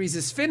series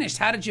is finished.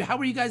 How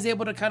were you guys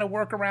able to kind of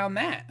work around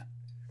that?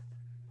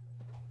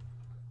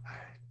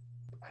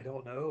 I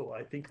don't know.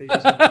 I think they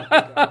just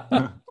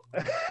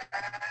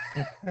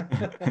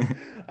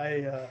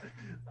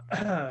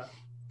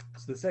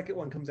so the second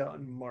one comes out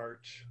in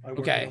March. I'm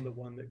working on the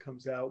one that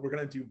comes out. We're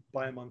gonna do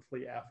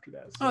bi-monthly after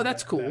that. So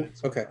that's cool.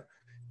 Okay.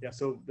 yeah,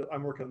 so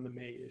I'm working on the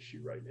May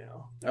issue right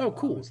now. Oh,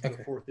 cool. So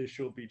the fourth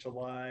issue will be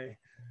July,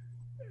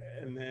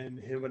 and then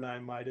him and I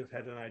might have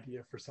had an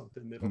idea for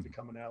something that'll be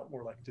coming out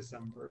more like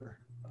December.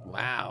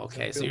 Wow.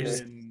 Okay, so build you're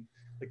just in,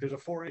 like, there's a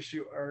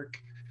 4-issue arc,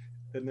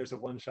 then there's a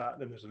one-shot,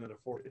 then there's another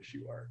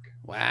 4-issue arc.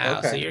 wow.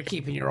 So Okay. you're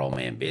keeping your old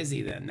man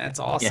busy then. That's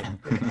awesome.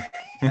 Yeah.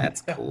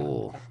 That's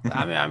cool.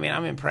 I mean,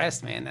 I'm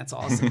impressed, man. That's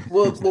awesome.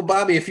 Well,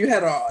 Bobby, if you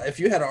had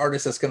an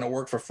artist that's going to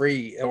work for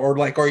free,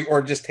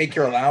 or just take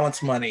your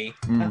allowance money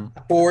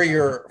for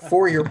your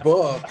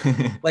book,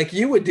 like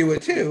you would do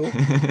it too.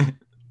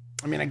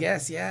 I mean, I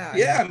guess, yeah.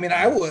 Yeah, I mean,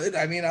 I would.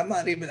 I mean, I'm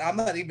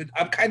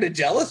kind of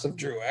jealous of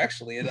Drew,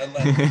 actually.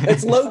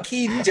 It's low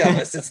key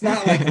jealous. It's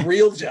not like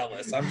real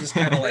jealous. I'm just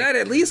kind of like, I'd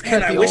at least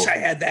man, cut I the wish old, I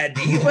had that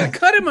deal. but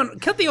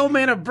cut the old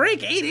man a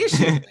break. 8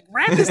 issues. Like,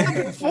 wrap this up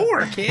in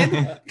 4,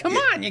 kid. Come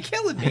on, you're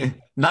killing me.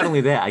 Not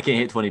only that, I can't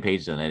hit 20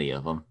 pages on any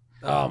of them.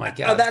 Oh my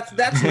god.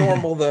 That's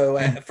normal though.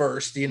 At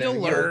first, You'll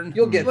learn.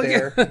 You'll get Look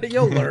there.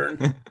 You'll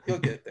learn. You'll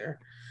get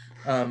there.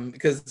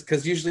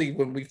 Because usually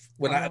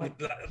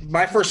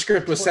my first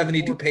script was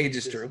 72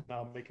 pages, Drew.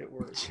 I'll make it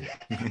work.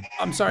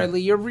 I'm sorry,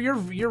 Lee. You're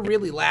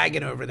really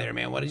lagging over there,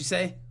 man. What did you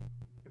say?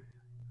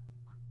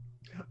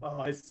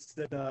 I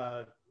said,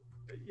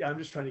 yeah, I'm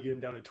just trying to get him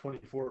down to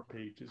 24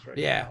 pages right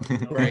Yeah. now.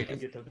 You know, Right. If I can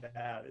get to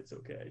that, it's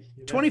okay.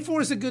 You know?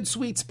 24 is a good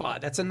sweet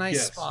spot. That's a nice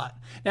Yes. spot.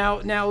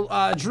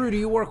 Now, Drew, do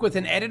you work with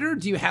an editor?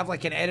 Do you have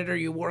like an editor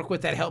you work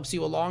with that helps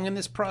you along in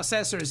this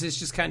process, or is this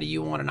just kind of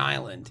you on an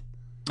island?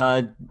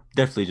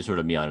 Definitely just sort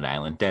of me on an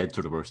island. Dad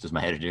sort of works as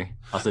my editor.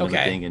 I'll send him a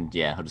Okay. thing, and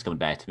yeah, he'll just come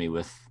back to me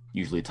with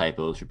usually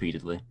typos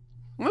repeatedly.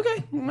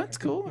 Okay, well, that's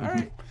cool. All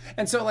right.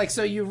 And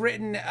so you've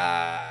written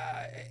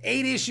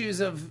 8 issues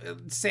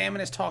of Sam and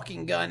His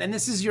Talking Gun, and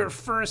this is your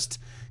first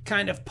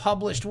kind of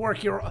published work.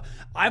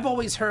 I've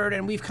always heard,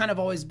 and we've kind of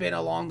always been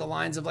along the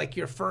lines of like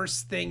your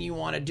first thing you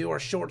want to do are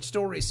short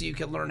stories so you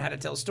can learn how to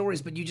tell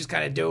stories, but you just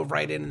kind of dove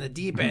right in the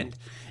deep end.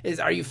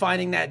 Are you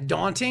finding that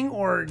daunting,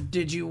 or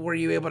were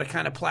you able to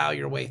kind of plow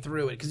your way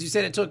through it? Because you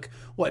said it took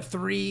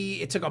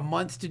it took a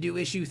month to do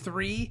issue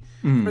 3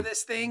 for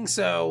this thing.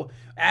 So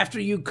after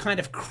you kind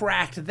of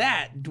cracked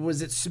that,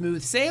 was it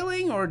smooth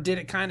sailing, or did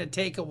it kind of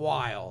take a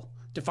while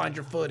to find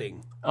your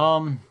footing?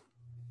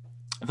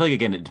 I feel like,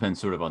 again, it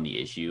depends sort of on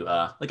the issue.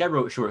 Like I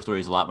wrote short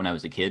stories a lot when I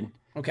was a kid.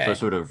 Okay. So I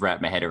sort of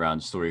wrapped my head around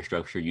story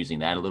structure using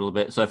that a little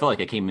bit. So I felt like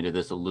I came into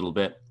this a little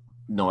bit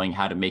knowing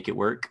how to make it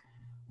work.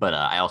 But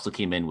I also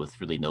came in with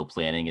really no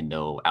planning and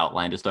no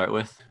outline to start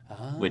with,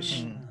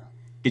 which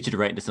gets you to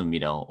right into some,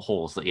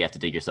 holes that you have to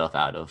dig yourself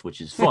out of,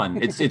 which is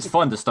fun. It's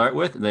fun to start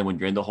with. And then when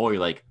you're in the hole,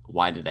 you're like,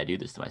 why did I do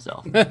this to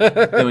myself?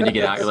 Then when you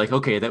get out, you're like,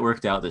 okay, that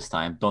worked out this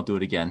time. Don't do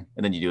it again.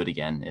 And then you do it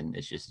again. And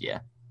it's just, yeah.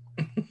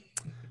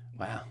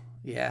 Wow.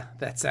 Yeah,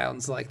 that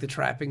sounds like the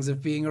trappings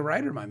of being a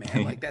writer, my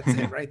man. Like that's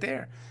it right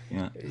there.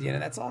 Yeah.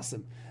 That's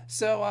awesome.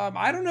 So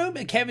I don't know,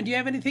 Kevin. Do you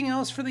have anything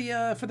else for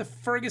the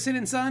Ferguson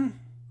and Son?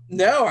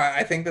 No,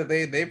 I think that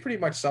they pretty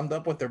much summed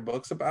up what their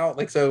book's about.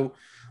 Like, so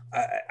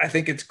I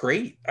think it's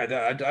great.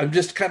 I'm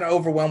just kind of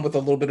overwhelmed with a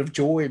little bit of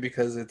joy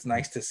because it's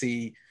nice to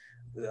see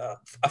a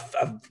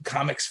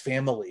comics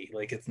family.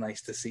 Like, it's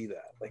nice to see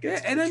that. Like,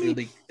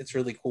 it's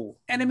really cool.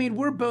 And I mean,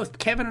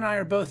 Kevin and I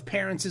are both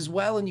parents as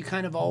well, and you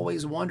kind of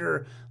always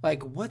wonder,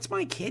 like, what's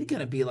my kid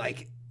gonna be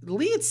like?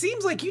 Lee, it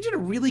seems like you did a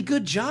really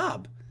good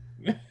job.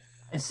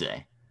 I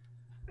say.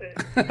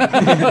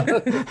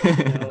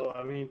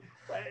 I mean,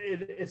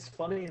 it's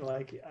funny.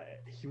 Like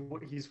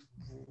he's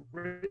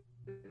written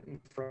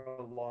for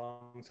a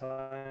long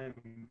time,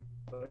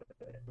 but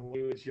when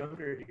he was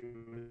younger, he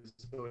was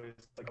always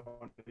like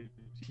on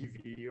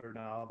TV or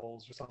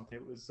novels or something.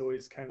 It was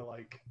always kind of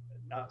like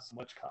not so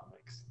much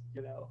comics,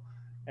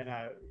 And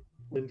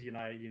Lindy and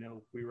I,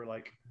 we were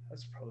like,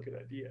 that's probably a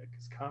good idea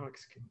because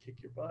comics can kick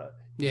your butt.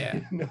 Yeah.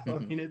 I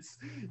mean,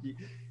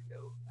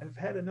 I've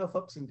had enough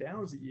ups and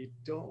downs that you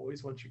don't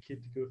always want your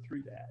kid to go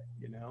through that,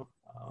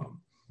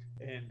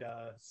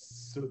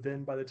 So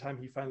then by the time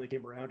he finally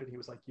came around and he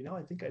was like,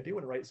 I think I do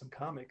want to write some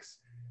comics,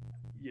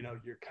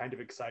 you're kind of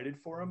excited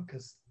for him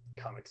because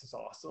comics is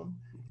awesome.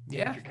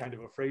 Yeah. You're kind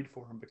of afraid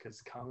for him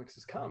because comics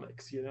is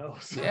comics,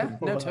 So, Yeah,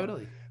 no,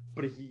 totally.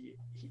 But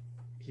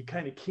he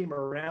kind of came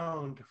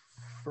around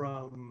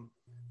from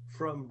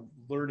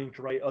learning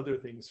to write other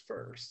things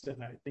first,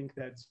 and I think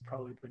that's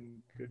probably been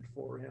good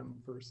for him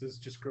versus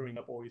just growing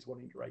up always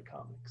wanting to write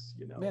comics.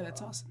 Yeah,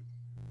 that's awesome.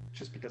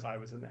 Just because I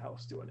was in the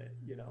house doing it,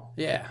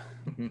 Yeah.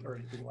 or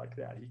anything like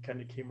that. He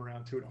kind of came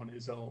around to it on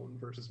his own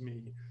versus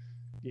me,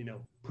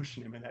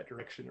 pushing him in that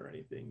direction or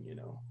anything.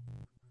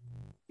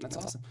 That's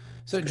awesome.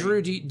 So,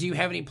 Drew, do you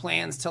have any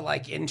plans to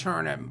like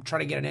intern and try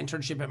to get an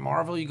internship at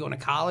Marvel? You going to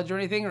college or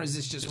anything, or is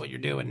this just what you're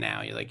doing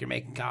now? You're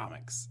making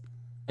comics.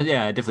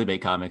 Yeah, I definitely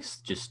make comics.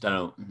 Just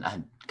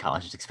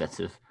college is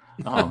expensive.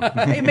 Oh,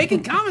 Hey,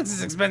 making comics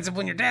is expensive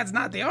when your dad's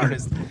not the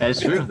artist. that's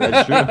true.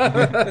 That's true.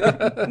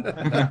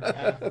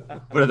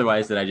 But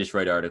otherwise, then I just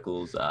write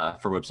articles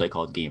for a website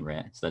called Game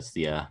Rant. So that's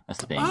the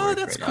thing. Oh,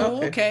 that's right cool.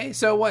 Okay. Okay.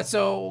 So what?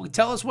 So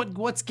tell us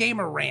what's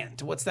Gamer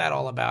Rant? What's that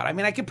all about? I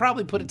mean, I could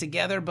probably put it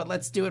together, but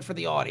let's do it for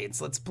the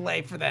audience. Let's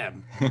play for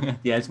them. Now.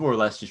 Yeah, it's more or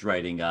less just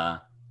writing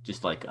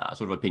just like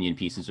sort of opinion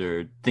pieces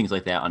or things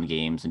like that on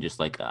games, and just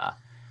like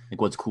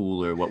what's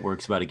cool or what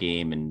works about a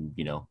game, and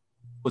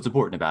what's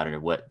important about it or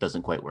what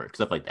doesn't quite work,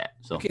 stuff like that.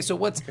 So Okay, so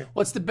what's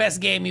the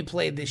best game you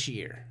played this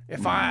year?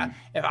 If I'm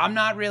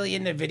not really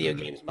into video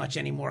games much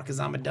anymore because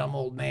I'm a dumb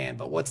old man,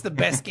 but what's the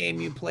best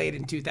game you played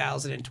in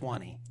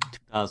 2020?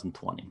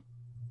 2020.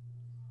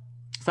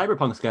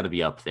 Cyberpunk's got to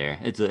be up there.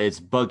 It's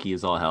buggy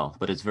as all hell,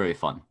 but it's very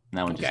fun. And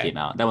that one just Okay. came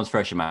out. That one's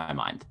fresh in my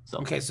mind. So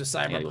Okay, so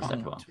gotta go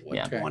Cyberpunk, Cyberpunk. what,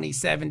 Yeah.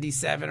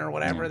 2077 or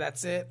whatever,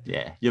 that's it?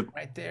 yeah, yep.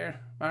 Right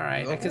there. All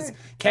right. Okay. Because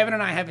Kevin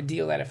and I have a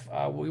deal that if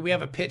we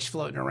have a pitch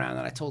floating around,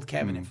 and I told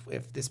Kevin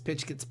if this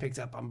pitch gets picked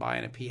up, I'm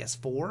buying a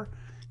PS4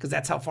 because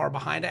that's how far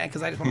behind I am.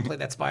 Because I just want to play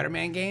that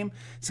Spider-Man game.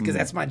 Because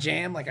that's my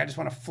jam. Like I just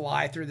want to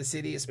fly through the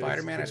city as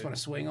Spider-Man. I just want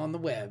to swing on the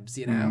webs,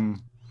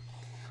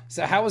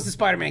 So how was the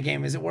Spider-Man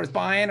game? Is it worth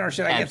buying, or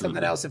should I get something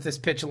Absolutely. else if this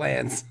pitch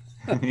lands?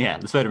 Yeah,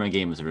 the Spider-Man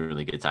game was a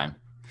really good time.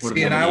 What are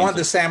See, the and other I want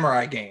games? the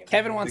samurai game,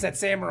 Kevin wants that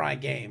samurai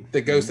game.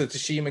 the Ghost of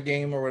Tsushima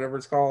game or whatever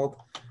it's called.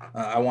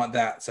 I want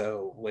that.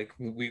 So like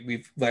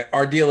we've like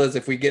our deal is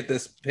if we get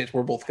this pitch,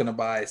 we're both gonna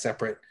buy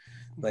separate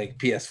like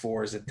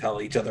PS4s and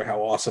tell each other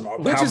how awesome, how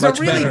much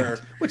better.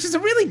 Which is a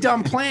really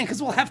dumb plan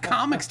because we'll have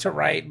comics to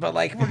write, but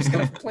like we're just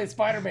gonna play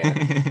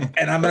Spider-Man.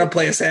 And I'm gonna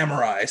play a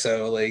samurai.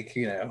 So like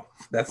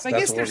that's I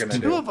guess what we're there's gonna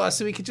two do. of us,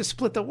 so we could just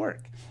split the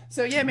work.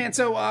 So yeah, man.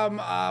 So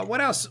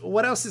what else?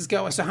 What else is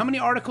going? So how many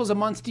articles a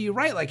month do you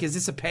write? Like, is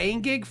this a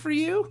paying gig for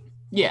you?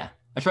 Yeah,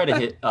 I try to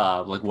hit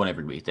like one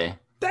every weekday.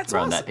 That's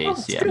around awesome. that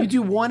pace. Yeah, You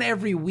do one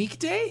every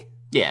weekday?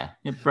 yeah,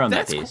 around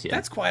that pace. Yeah,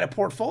 That's quite a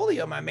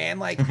portfolio, my man.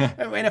 Like,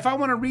 and if I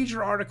want to read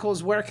your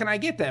articles, where can I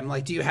get them?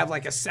 Like, do you have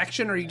like a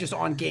section, or are you just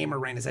on Gamer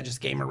Rant? Is that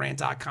just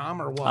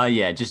GamerRant.com or what?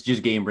 yeah, just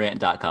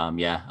GameRant.com.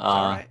 Yeah,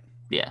 All right.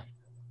 yeah.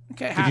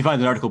 Okay. If you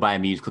find an article by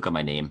me, just click on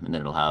my name, and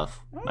then it'll have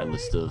my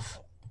list of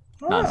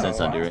nonsense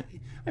under it.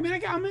 I mean,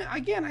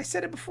 again, I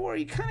said it before.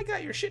 You kind of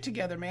got your shit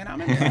together, man. I'm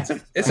impressed.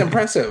 It's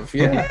impressive.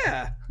 Yeah.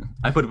 Yeah.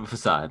 I put up a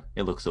facade.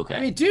 It looks okay. I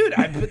mean, dude,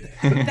 but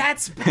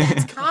that's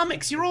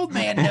comics. Your old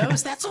man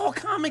knows that's all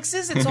comics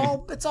is. It's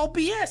all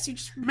BS. You're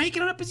just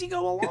making it up as you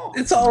go along.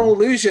 It's all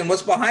illusion.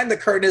 What's behind the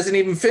curtain isn't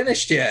even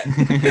finished yet.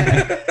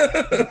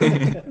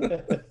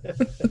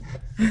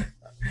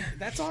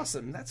 That's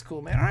awesome. That's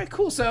cool, man. All right,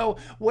 cool. So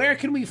where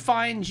can we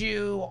find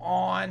you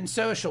on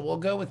social? We'll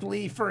go with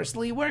Lee first.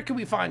 Lee, where can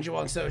we find you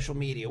on social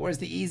media? Where's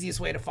the easiest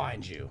way to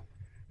find you?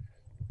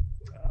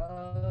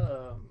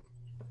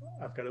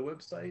 I've got a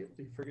website,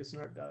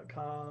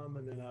 fergusonart.com,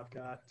 and then I've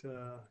got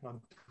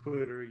on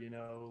Twitter,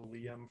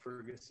 Liam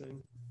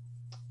Ferguson.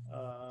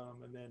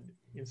 And then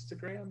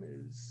Instagram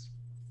is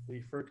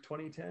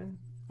LeeFerg2010.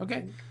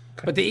 Okay.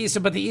 But the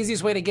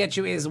easiest way to get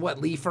you is what?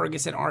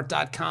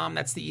 LeeFergusonArt.com.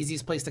 That's the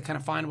easiest place to kind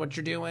of find what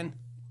you're doing.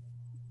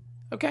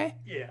 Okay.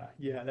 Yeah,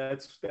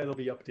 that'll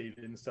be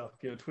updated and stuff.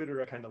 Twitter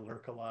I kind of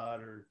lurk a lot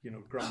or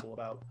grumble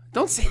about.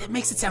 Don't say that.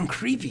 Makes it sound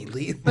creepy,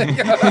 Lee. He's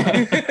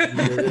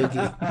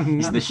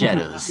in the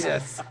shadows.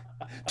 Yes.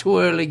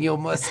 Twirling your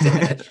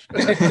mustache.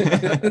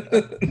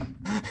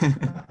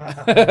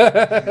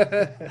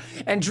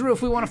 And Drew,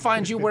 if we want to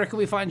find you, where can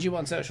we find you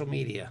on social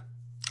media?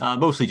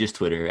 Mostly just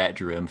Twitter at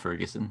Drew M.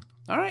 Ferguson.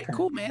 All right,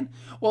 cool, man.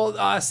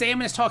 Well, Sam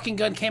and His Talking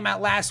Gun came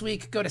out last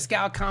week. Go to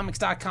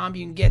scoutcomics.com.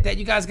 You can get that.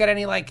 You guys got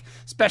any like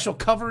special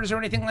covers or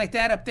anything like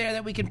that up there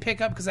that we can pick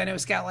up? Because I know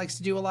Scout likes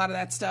to do a lot of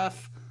that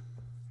stuff.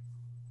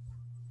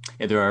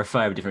 Yeah, there are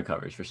 5 different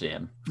covers for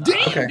Sam.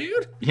 Damn, Okay.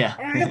 dude. Yeah.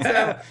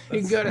 So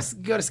you can go to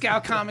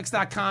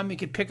scoutcomics.com. You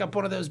can pick up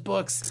one of those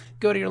books.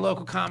 Go to your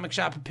local comic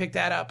shop and pick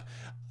that up.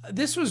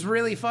 This was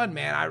really fun,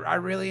 man. I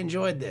really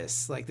enjoyed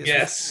this. Like this.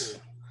 Yes. Was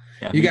cool.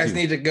 Yeah, You me guys too.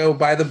 need to go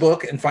buy the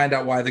book and find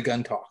out why the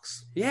gun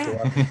talks.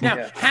 Yeah.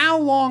 Now, how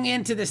long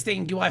into this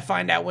thing do I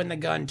find out when the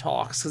gun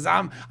talks? Because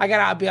I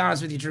gotta be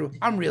honest with you, Drew.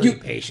 I'm really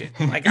impatient.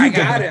 Like I You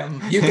got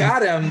him. You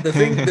got him.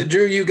 The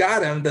Drew, you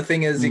got him. The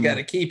thing is, you got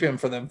to keep him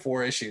for them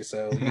 4 issues.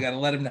 So you got to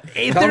let him know.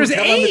 If Tell him- there's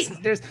tell him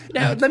 8, there's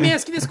now. Let me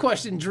ask you this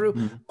question, Drew.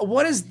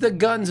 What is the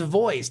gun's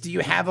voice? Do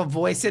you have a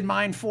voice in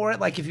mind for it?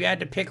 Like if you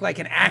had to pick like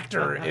an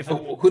actor,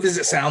 who does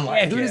it sound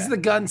like? who does the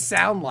gun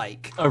sound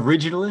like?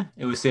 Originally,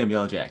 it was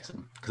Samuel L.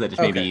 Jackson because that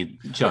just made me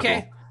chuckle.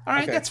 Okay, all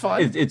right, Okay. that's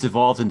fun. It's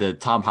evolved into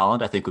Tom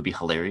Holland. I think would be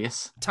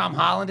hilarious. Tom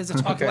Holland is it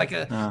talking like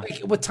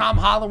with Tom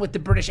Holland with the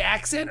British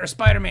accent or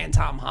Spider-Man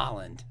Tom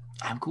Holland?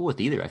 I'm cool with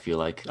either. I feel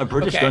like a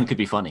British Okay. gun could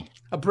be funny.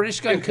 A British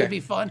gun Okay. could be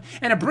fun,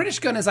 and a British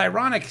gun is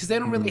ironic because they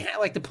don't really have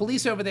like the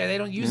police over there. They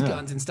don't use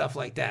guns and stuff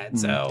like that.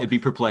 So It'd be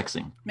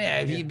perplexing.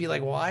 yeah, you'd be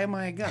like, why am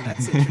I a gun?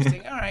 That's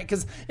interesting. All right,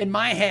 because in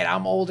my head,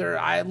 I'm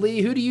older.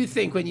 Lee, who do you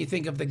think when you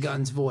think of the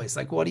gun's voice?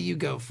 Like, what do you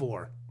go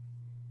for?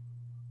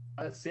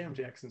 Sam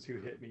Jackson's who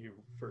hit me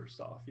first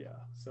off, yeah.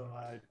 So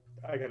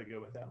I got to go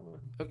with that one.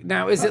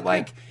 Now, is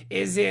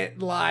it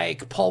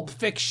like Pulp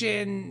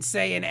Fiction,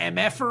 say an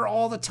MFer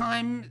all the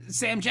time,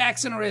 Sam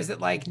Jackson, or is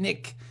it like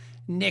Nick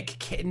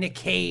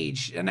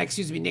Cage,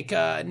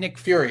 Nick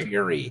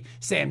Fury,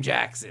 Sam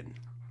Jackson?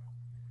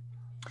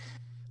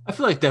 I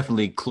feel like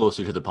definitely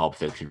closer to the Pulp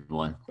Fiction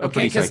one. Okay,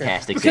 pretty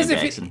sarcastic because Sam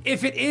Jackson.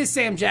 if it is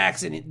Sam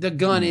Jackson, the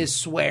gun is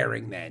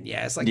swearing. Then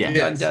yes, like the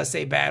gun does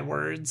say bad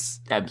words.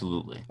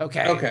 Absolutely.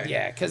 Okay.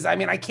 Yeah, because I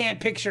mean, I can't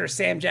picture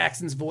Sam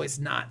Jackson's voice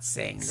not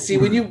saying. The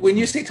word. when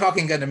you say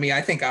Talking Gun to me,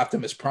 I think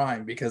Optimus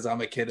Prime because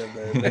I'm a kid of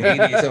the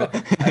 80s. So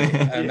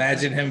I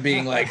imagine him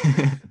being like,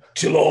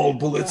 "Till all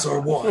bullets are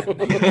one."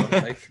 You know,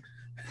 like,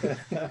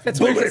 That's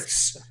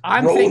bullets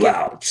I'm roll thinking,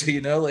 out.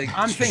 You know, like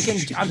I'm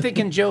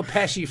thinking Joe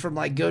Pesci from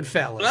like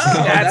Goodfellas.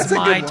 Oh, that's that's a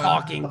my good one.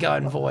 Talking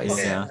Gun voice.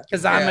 Yeah.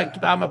 Because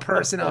I'm a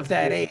person of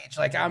that age.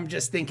 Like I'm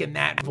just thinking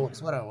that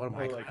voice. What am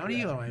I? How do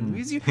you?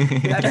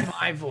 That's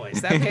my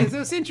voice.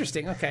 That's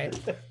interesting. Okay,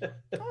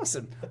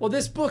 awesome. Well,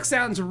 this book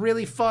sounds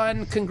really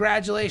fun.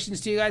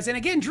 Congratulations to you guys. And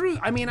again, Drew.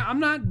 I mean, I'm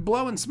not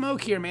blowing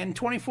smoke here, man.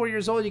 24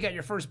 years old, you got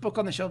your first book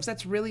on the shelves.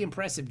 That's really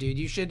impressive, dude.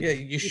 You should. Yeah,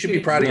 you should be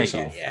proud of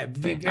yourself. Yeah,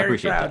 be very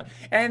proud. That.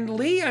 And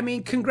Lee, I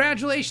mean,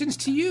 congratulations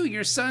to you.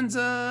 Your son's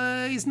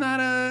he's not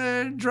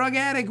a drug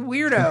addict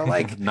weirdo,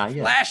 like Not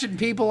yet. flashing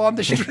people on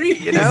the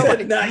street, you know?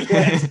 Not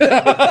yet.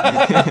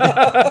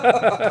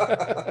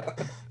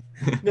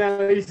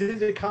 Now he's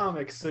into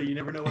comics, so you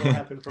never know what will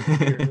happen from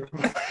here.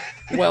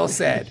 Well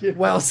said.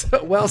 Well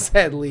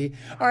said, Lee.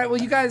 All right,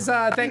 well, you guys,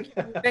 thank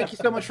you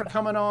so much for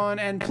coming on,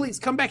 and please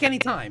come back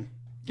anytime.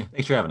 Yeah,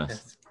 thanks for having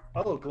us.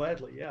 Oh,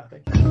 gladly. Yeah,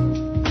 thank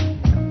you.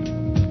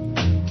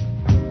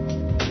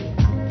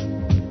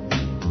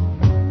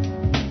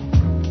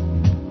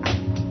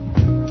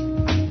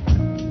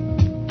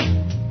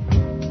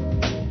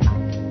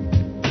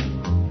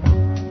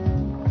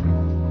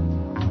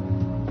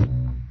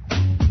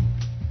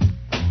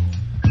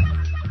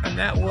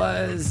 That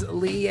was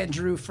Lee and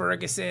Drew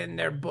Ferguson.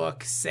 Their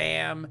book,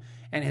 Sam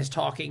and His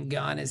Talking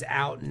Gun, is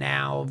out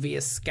now via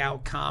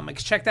Scout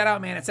Comics. Check that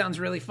out, man. It sounds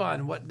really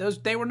fun.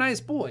 They were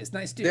nice boys,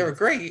 nice dudes. They were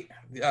great,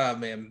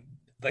 man.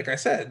 Like I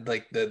said,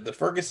 like the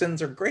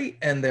Fergusons are great,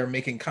 and they're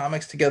making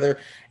comics together.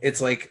 It's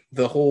like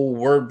the whole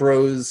Word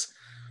Bros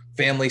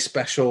family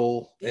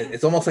special. Yeah.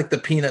 It's almost like the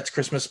Peanuts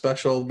Christmas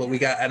special, but we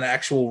got an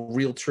actual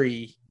real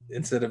tree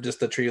instead of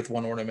just a tree with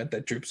one ornament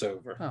that droops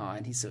over. Oh,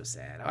 and he's so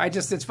sad.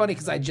 It's funny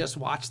because I just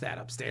watched that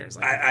upstairs.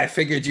 Like, I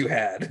figured you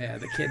had. Yeah,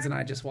 the kids and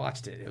I just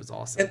watched it. It was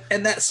awesome.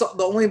 And that's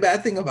the only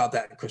bad thing about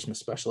that Christmas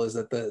special is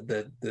that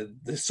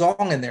the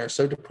song in there is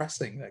so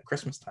depressing. That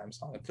Christmas time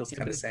song, it feels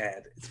kind of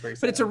sad. It's very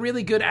sad. But it's a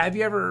really good. Have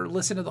you ever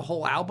listened to the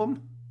whole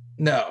album?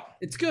 No.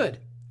 It's good.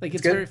 Like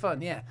it's very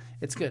fun. Yeah,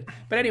 it's good.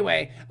 But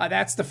anyway,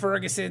 that's the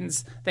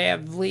Fergusons. They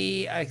have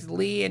Lee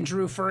and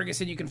Drew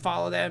Ferguson. You can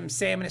follow them.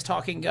 Sam and His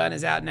Talking Gun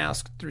is out now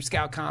through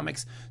Scout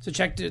Comics. So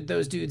check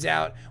those dudes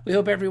out. We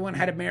hope everyone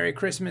had a Merry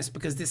Christmas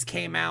because this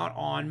came out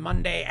on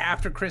Monday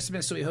after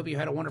Christmas. So we hope you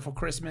had a wonderful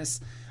Christmas.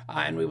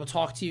 And we will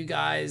talk to you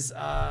guys,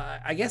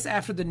 I guess,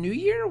 after the New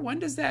Year.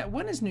 When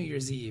is New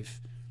Year's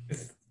Eve?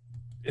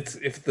 It's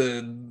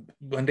the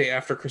Monday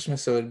after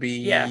Christmas, so it'd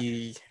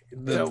be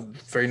the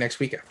very next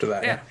week after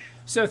that. Yeah.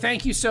 So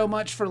thank you so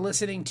much for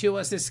listening to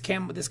us. This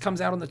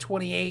comes out on the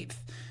 28th.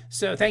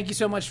 So thank you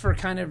so much for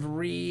kind of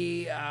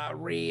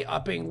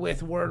re-upping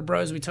with Word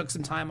Bros. We took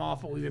some time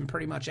off, but we've been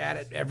pretty much at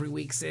it every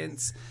week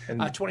since.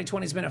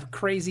 2020 has been a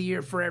crazy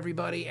year for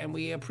everybody, and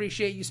we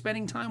appreciate you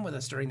spending time with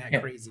us during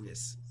that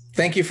craziness.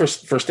 Thank you for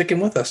sticking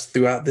with us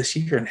throughout this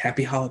year, and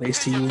happy holidays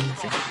to you and your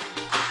family.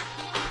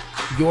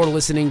 You're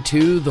listening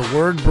to the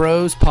Word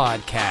Bros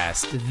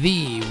podcast,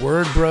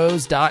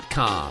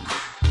 thewordbros.com.